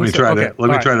 Oh, so let me try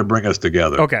to bring us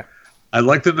together. Okay. I'd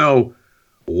like to know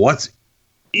what's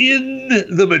in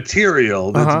the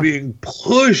material that's being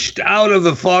pushed out of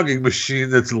the fogging machine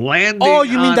that's landing. Oh,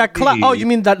 you mean that cloud? Oh, you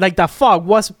mean that like that fog?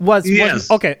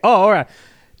 Yes. Okay. Oh, all right.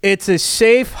 It's a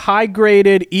safe,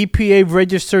 high-graded EPA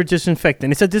registered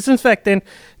disinfectant. It's a disinfectant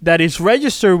that is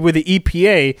registered with the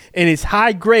EPA and is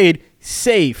high-grade,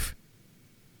 safe.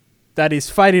 That is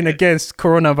fighting against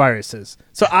coronaviruses.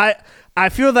 So I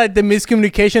feel like the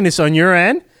miscommunication is on your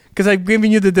end because I've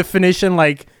given you the definition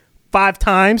like 5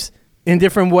 times in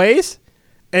different ways,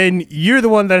 and you're the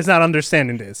one that is not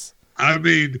understanding this. I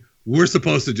mean, we're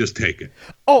supposed to just take it.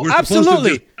 Oh,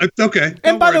 absolutely. It's okay.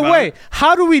 And by the way,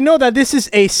 how do we know that this is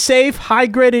a safe,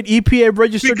 high-graded EPA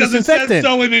registered disinfectant? Because it says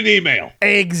so in an email.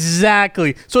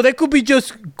 Exactly. So they could be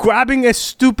just grabbing a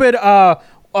stupid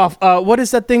what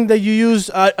is that thing that you use?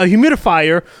 A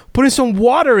humidifier, putting some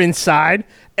water inside,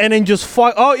 and then just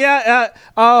hold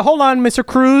on, Mr.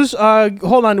 Cruz.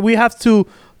 Hold on. We have to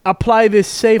apply this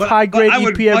safe, high-grade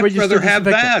EPA registered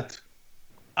disinfectant.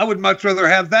 I would much rather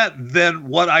have that than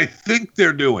what I think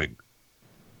they're doing.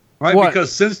 Right? What?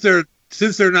 Because since they're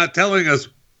not telling us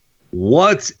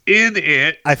what's in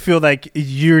it. I feel like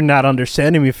you're not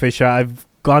understanding me, Fisher.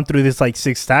 gone through this like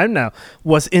 6 times now.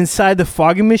 What's inside the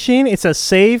fogging machine? It's a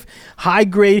safe,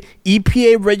 high-grade,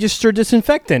 EPA-registered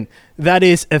disinfectant that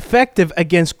is effective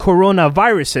against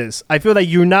coronaviruses. I feel like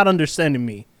you're not understanding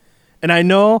me. And I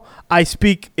know I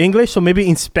speak English, so maybe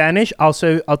in Spanish, I'll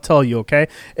tell you, okay?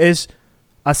 It's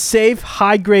a safe,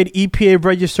 high-grade,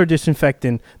 EPA-registered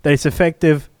disinfectant that is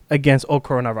effective against all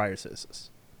coronaviruses.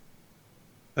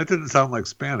 That didn't sound like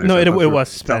Spanish. No, it was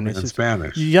Spanish. In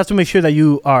Spanish. You have to make sure that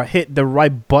you hit the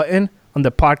right button on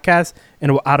the podcast, and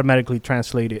it will automatically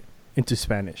translate it into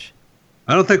Spanish.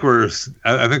 I don't think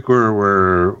I think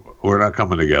we're not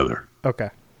coming together. Okay.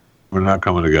 We're not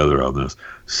coming together on this.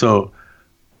 So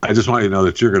I just want you to know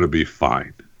that you're going to be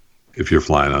fine if you're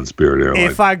flying on Spirit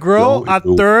Airlines. If I grow a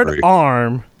third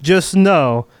arm, just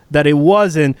know that it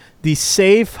wasn't the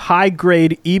safe,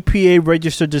 high-grade,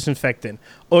 EPA-registered disinfectant.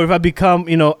 Or if I become,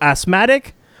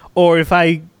 asthmatic, or if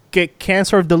I get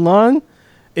cancer of the lung,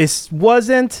 it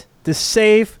wasn't the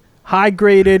safe,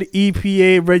 high-graded,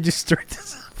 EPA-registered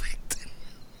disinfectant.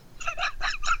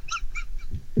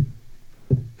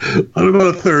 What about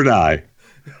a third eye?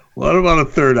 What about a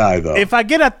third eye, though? If I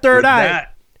get a third eye,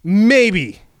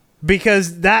 maybe.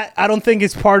 Because that, I don't think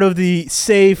it's part of the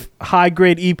safe,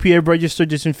 high-grade EPA registered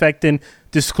disinfectant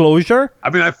disclosure. I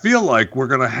mean, I feel like we're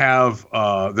going to have,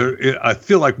 I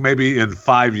feel like maybe in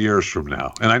 5 years from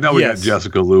now, and I know we got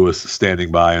Jessica Lewis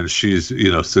standing by, and she's,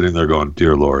 sitting there going,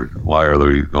 dear Lord, why are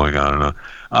we going on and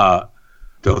on?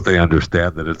 Don't they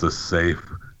understand that it's a safe,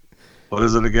 what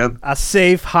is it again? A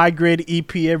safe, high-grade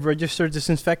EPA registered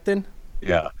disinfectant?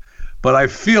 Yeah. But I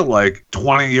feel like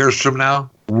 20 years from now,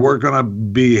 we're going to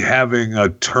be having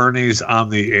attorneys on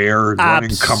the air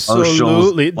running commercials.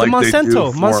 Absolutely. The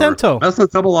Monsanto.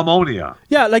 Methyl ammonia.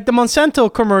 Yeah, like the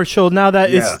Monsanto commercial now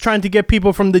that it's trying to get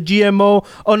people from the GMO.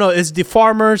 Oh, no, it's the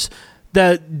farmers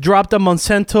that dropped the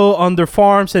Monsanto on their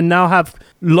farms and now have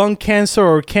lung cancer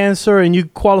or cancer, and you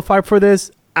qualify for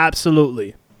this?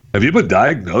 Absolutely. Have you been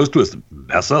diagnosed with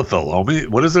mesothelioma?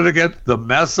 What is it again? The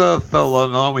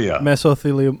mesothelioma.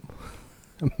 Mesothelioma.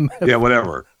 Yeah,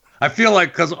 whatever. I feel like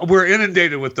because we're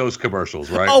inundated with those commercials,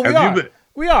 right? Oh,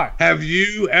 we are. Have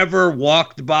you ever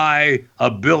walked by a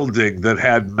building that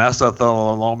had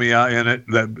mesothelioma in it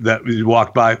that you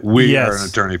walked by? We are an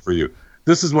attorney for you.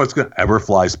 This is what's going to ever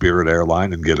fly Spirit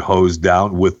Airline and get hosed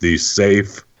down with the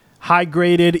safe,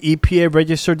 high-graded EPA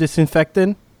registered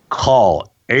disinfectant?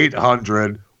 Call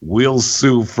 800. We'll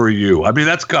sue for you. I mean,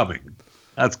 that's coming.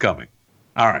 That's coming.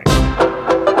 All right.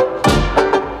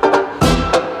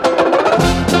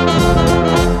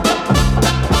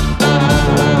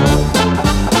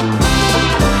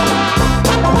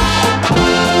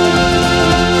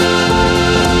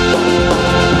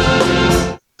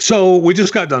 So we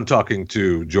just got done talking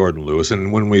to Jordan Lewis,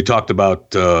 and when we talked about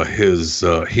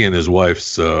he and his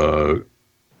wife's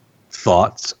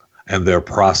thoughts and their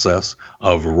process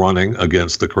of running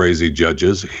against the crazy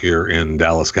judges here in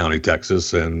Dallas County,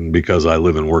 Texas, and because I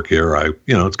live and work here,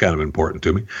 it's kind of important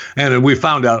to me. And we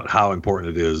found out how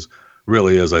important it is,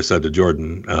 really, as I said to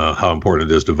Jordan, how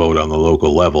important it is to vote on the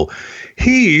local level.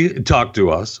 He talked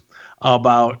to us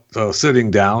about sitting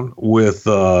down with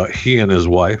he and his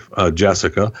wife,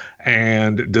 Jessica,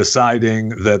 and deciding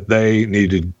that they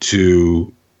needed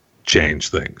to change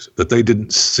things, that they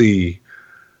didn't see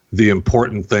the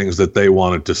important things that they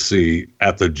wanted to see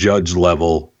at the judge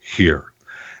level here.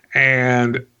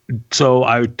 And so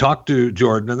I talked to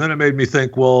Jordan, and then it made me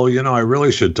think, well, I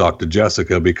really should talk to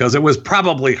Jessica because it was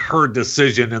probably her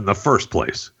decision in the first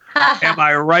place. Am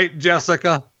I right,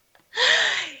 Jessica?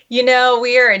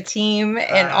 We are a team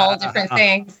in all different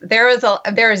things. There is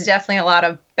definitely a lot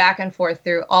of back and forth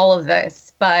through all of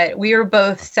this, but we were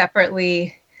both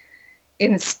separately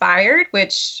inspired,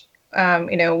 which,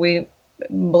 we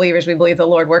believers, we believe the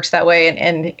Lord works that way.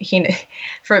 And he,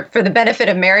 for the benefit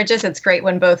of marriages, it's great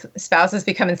when both spouses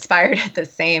become inspired at the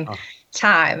same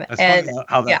time. That's funny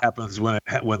how that happens when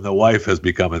the wife has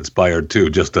become inspired too.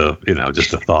 Just a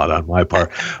thought on my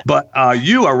part. But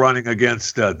you are running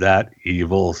against that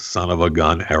evil son of a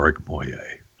gun, Eric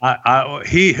Moyer.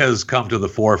 He has come to the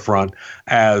forefront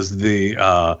as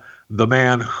the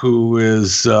man who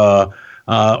is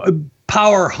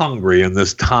power hungry in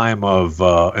this time of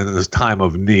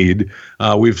need.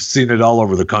 We've seen it all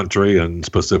over the country, and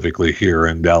specifically here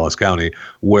in Dallas County,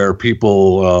 where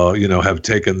people have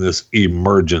taken this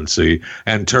emergency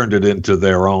and turned it into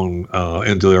their own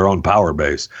power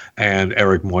base. And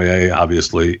Eric Moyer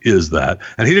obviously is that.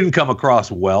 And he didn't come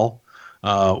across well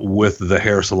with the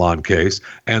hair salon case,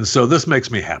 and so this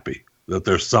makes me happy that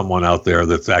there's someone out there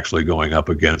that's actually going up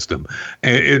against him.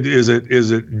 Is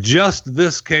it just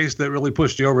this case that really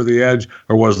pushed you over the edge,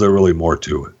 or was there really more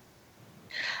to it?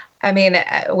 I mean,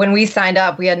 when we signed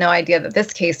up, we had no idea that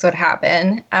this case would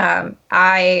happen.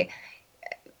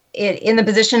 In the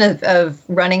position of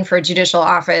running for a judicial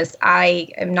office, I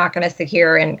am not going to sit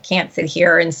here and can't sit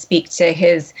here and speak to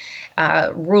his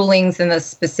rulings in this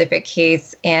specific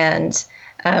case, and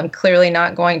clearly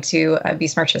not going to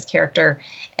besmirch his character.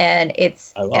 And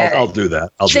it's I'll do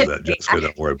that. I'll do that, Jessica.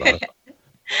 Don't worry about it.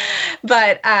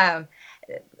 But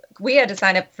we had to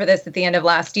sign up for this at the end of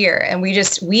last year, and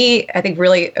I think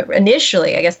really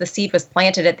initially, I guess the seed was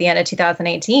planted at the end of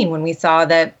 2018 when we saw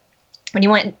that. When you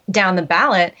went down the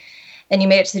ballot and you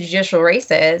made it to the judicial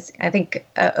races, I think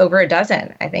over a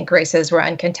dozen, races were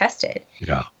uncontested.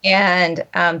 Yeah. And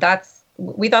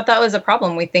we thought that was a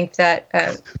problem. We think that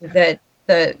the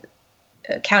Dallas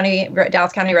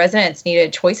County residents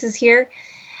needed choices here,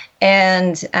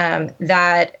 and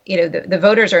that the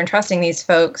voters are entrusting these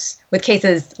folks with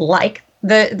cases like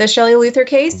the Shelley Luther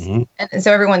case, mm-hmm. and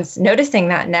so everyone's noticing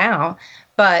that now.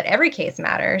 But every case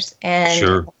matters, and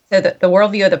sure. So the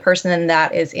worldview of the person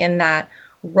that is in that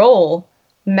role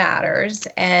matters.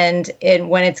 And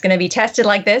when it's going to be tested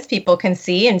like this, people can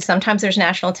see, and sometimes there's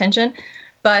national attention.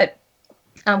 But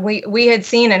we had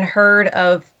seen and heard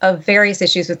of various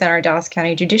issues within our Dallas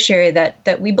County judiciary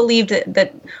that we believed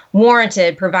that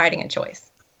warranted providing a choice.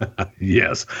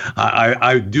 Yes,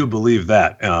 I do believe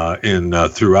that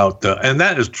throughout and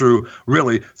that is true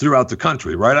really throughout the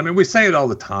country, right? I mean, we say it all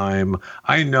the time.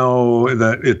 I know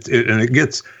that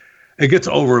it gets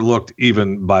overlooked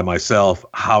even by myself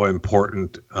how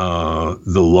important the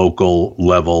local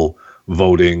level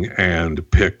voting and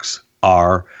picks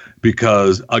are,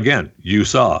 because again, you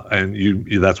saw, and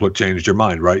that's what changed your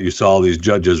mind, right? You saw all these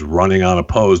judges running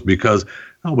unopposed because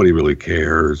nobody really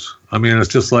cares. I mean, it's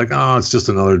just like, oh, it's just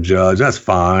another judge. That's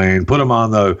fine. Put him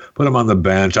on the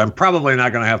bench. I'm probably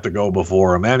not going to have to go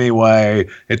before him anyway.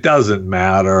 It doesn't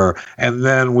matter. And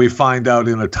then we find out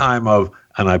in a time of,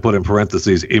 and I put in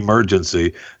parentheses,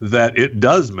 emergency, that it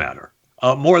does matter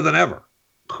more than ever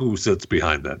who sits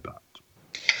behind that ballot.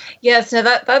 Yes, no,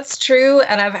 that's true.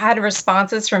 And I've had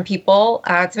responses from people.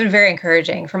 It's been very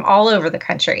encouraging from all over the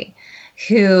country,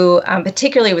 who,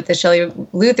 particularly with the Shelley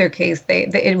Luther case,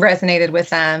 it resonated with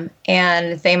them,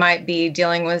 and they might be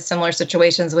dealing with similar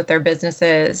situations with their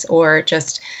businesses, or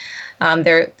just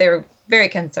they're very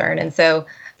concerned, and so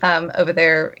over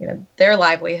their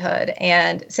livelihood.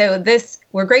 And so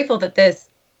we're grateful that this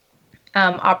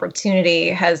opportunity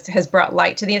has brought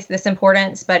light to this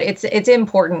importance, but it's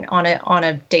important on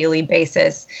a daily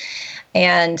basis.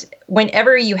 And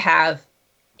whenever you have,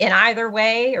 in either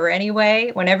way or any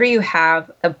way, whenever you have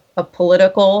a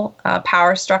political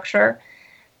power structure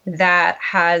that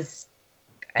has,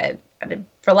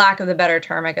 for lack of a better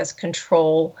term, I guess,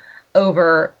 control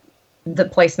over the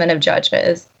placement of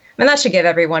judges, I mean, that should give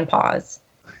everyone pause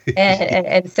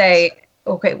and say,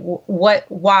 okay,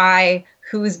 why,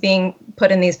 who's being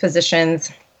put in these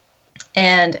positions,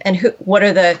 and what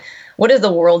is the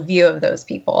worldview of those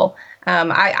people?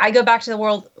 I go back to the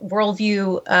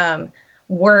worldview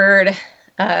word,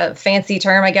 fancy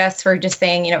term, I guess, for just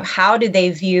saying, how do they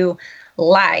view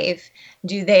life?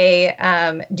 Do they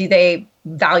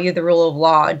value the rule of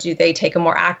law? Do they take a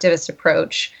more activist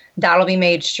approach? That'll be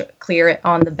made clear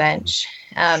on the bench.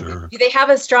 Sure. Do they have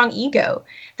a strong ego?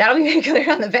 That'll be made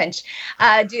clear on the bench.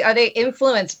 Are they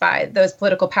influenced by those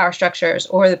political power structures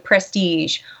or the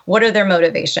prestige? What are their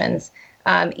motivations?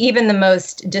 Even the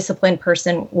most disciplined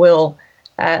person will,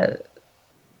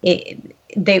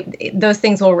 those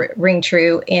things will ring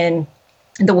true in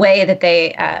the way that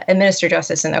they administer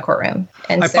justice in the courtroom.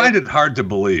 And I find it hard to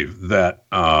believe that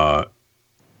a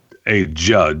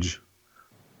judge,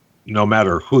 no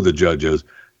matter who the judge is,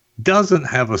 doesn't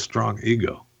have a strong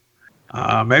ego.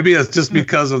 Maybe it's just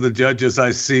because of the judges I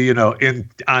see,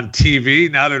 on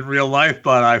TV, not in real life,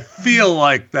 but I feel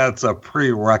like that's a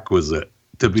prerequisite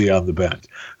to be on the bench.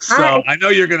 So I know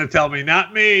you're going to tell me,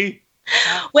 not me.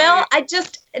 Well, I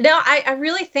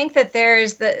really think that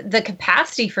there's the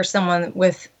capacity for someone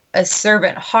with a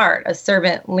servant heart, a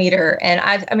servant leader. And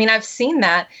I've seen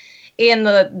that in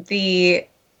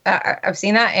I've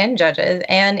seen that in judges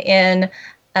and in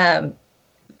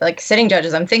like sitting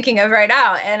judges I'm thinking of right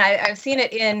now. And I've seen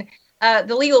it in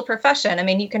the legal profession. I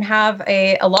mean, you can have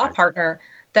a law partner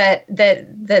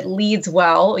that leads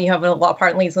well. You have a law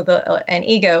partner leads with an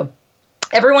ego.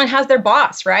 Everyone has their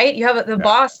boss, right? You have the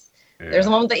boss. Yeah. There's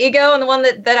the one with the ego and the one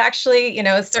that actually,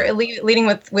 is leading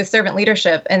with servant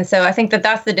leadership. And so I think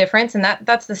that's the difference. And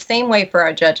that's the same way for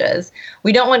our judges.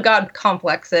 We don't want God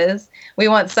complexes. We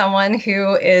want someone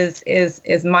who is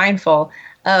mindful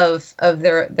of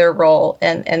their role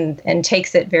and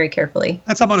takes it very carefully.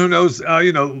 And someone who knows,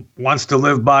 wants to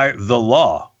live by the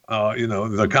law.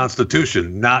 the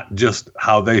Constitution, not just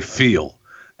how they feel.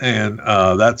 And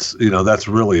that's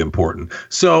really important.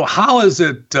 So how is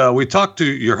it, we talked to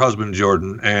your husband,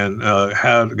 Jordan, and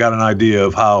got an idea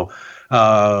of how,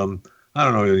 I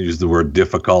don't know how to use the word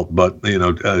difficult, but,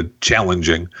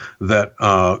 challenging that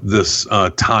this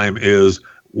time is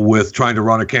with trying to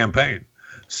run a campaign.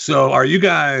 So are you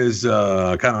guys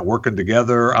kind of working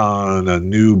together on a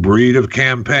new breed of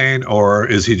campaign, or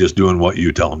is he just doing what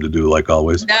you tell him to do like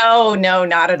always? No,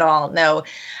 not at all. No.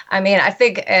 I mean, I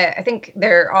think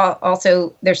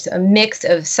there's a mix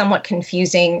of somewhat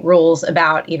confusing rules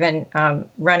about even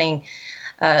running,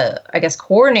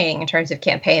 coordinating in terms of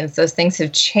campaigns. Those things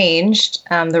have changed.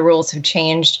 The rules have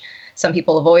changed. Some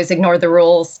people have always ignored the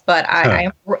rules, but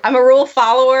I'm a rule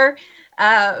follower.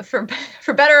 For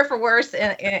better or for worse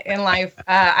in life,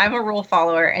 I'm a rule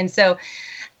follower. And so,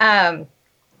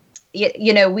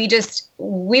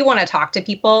 we want to talk to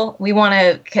people. We want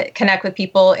to connect with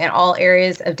people in all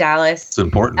areas of Dallas. It's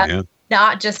important,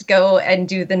 not just go and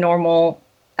do the normal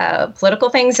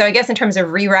political things. So I guess in terms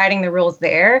of rewriting the rules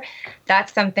there,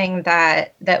 that's something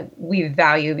that we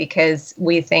value, because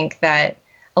we think that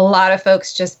a lot of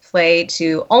folks just play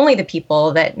to only the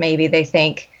people that maybe they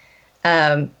think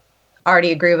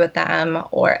already agree with them,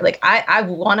 or like I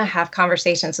want to have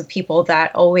conversations with people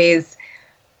that always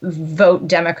vote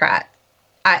Democrat,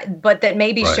 but that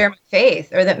maybe share my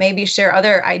faith, or that maybe share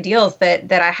other ideals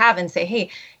that I have, and say,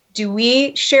 hey, do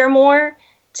we share more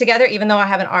together, even though I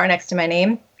have an R next to my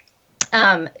name?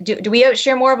 Do we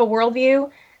share more of a worldview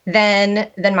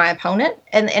than my opponent?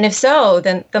 And if so,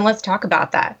 then let's talk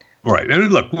about that. Right.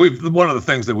 And look, one of the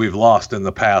things that we've lost in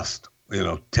the past,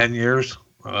 10 years,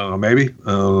 maybe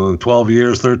 12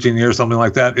 years, 13 years, something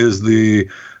like that, is the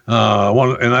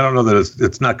one. And I don't know that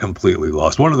it's not completely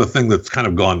lost. One of the things that's kind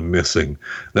of gone missing,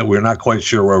 that we're not quite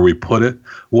sure where we put it,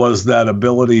 was that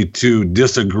ability to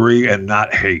disagree and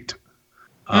not hate.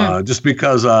 Just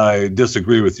because I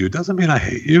disagree with you doesn't mean I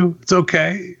hate you. It's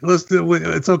okay.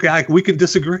 It's okay. We can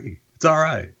disagree. It's all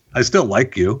right. I still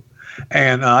like you.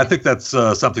 And I think that's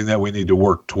something that we need to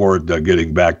work toward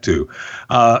getting back to.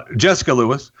 Jessica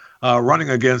Lewis, running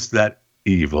against that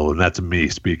evil, and that's me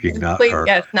speaking, not Please, her.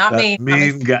 Yes, not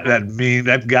that me.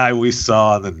 That guy we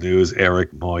saw on the news,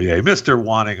 Eric Moyer, Mr.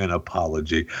 Wanting an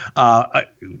apology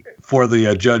for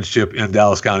the judgeship in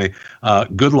Dallas County.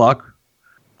 Good luck.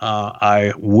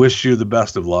 I wish you the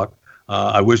best of luck.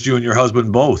 I wish you and your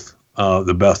husband both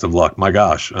the best of luck. My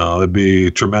gosh, it'd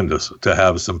be tremendous to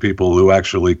have some people who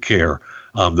actually care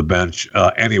on the bench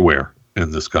anywhere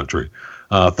in this country.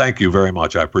 Thank you very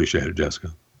much. I appreciate it,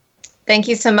 Jessica. Thank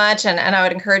you so much. And I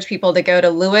would encourage people to go to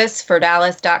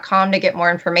lewisfordallas.com to get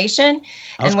more information.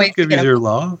 I was going to give you your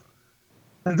love.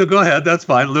 Go ahead. That's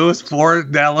fine.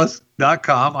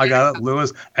 lewisfordallas.com. I got it.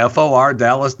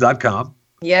 lewisfordallas.com.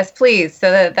 Yes, please.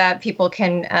 So that people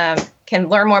can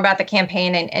learn more about the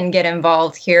campaign and get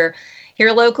involved here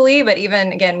locally. But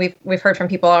even, again, we've heard from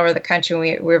people all over the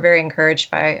country. We're very encouraged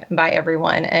by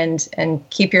everyone, and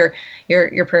keep your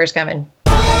prayers coming.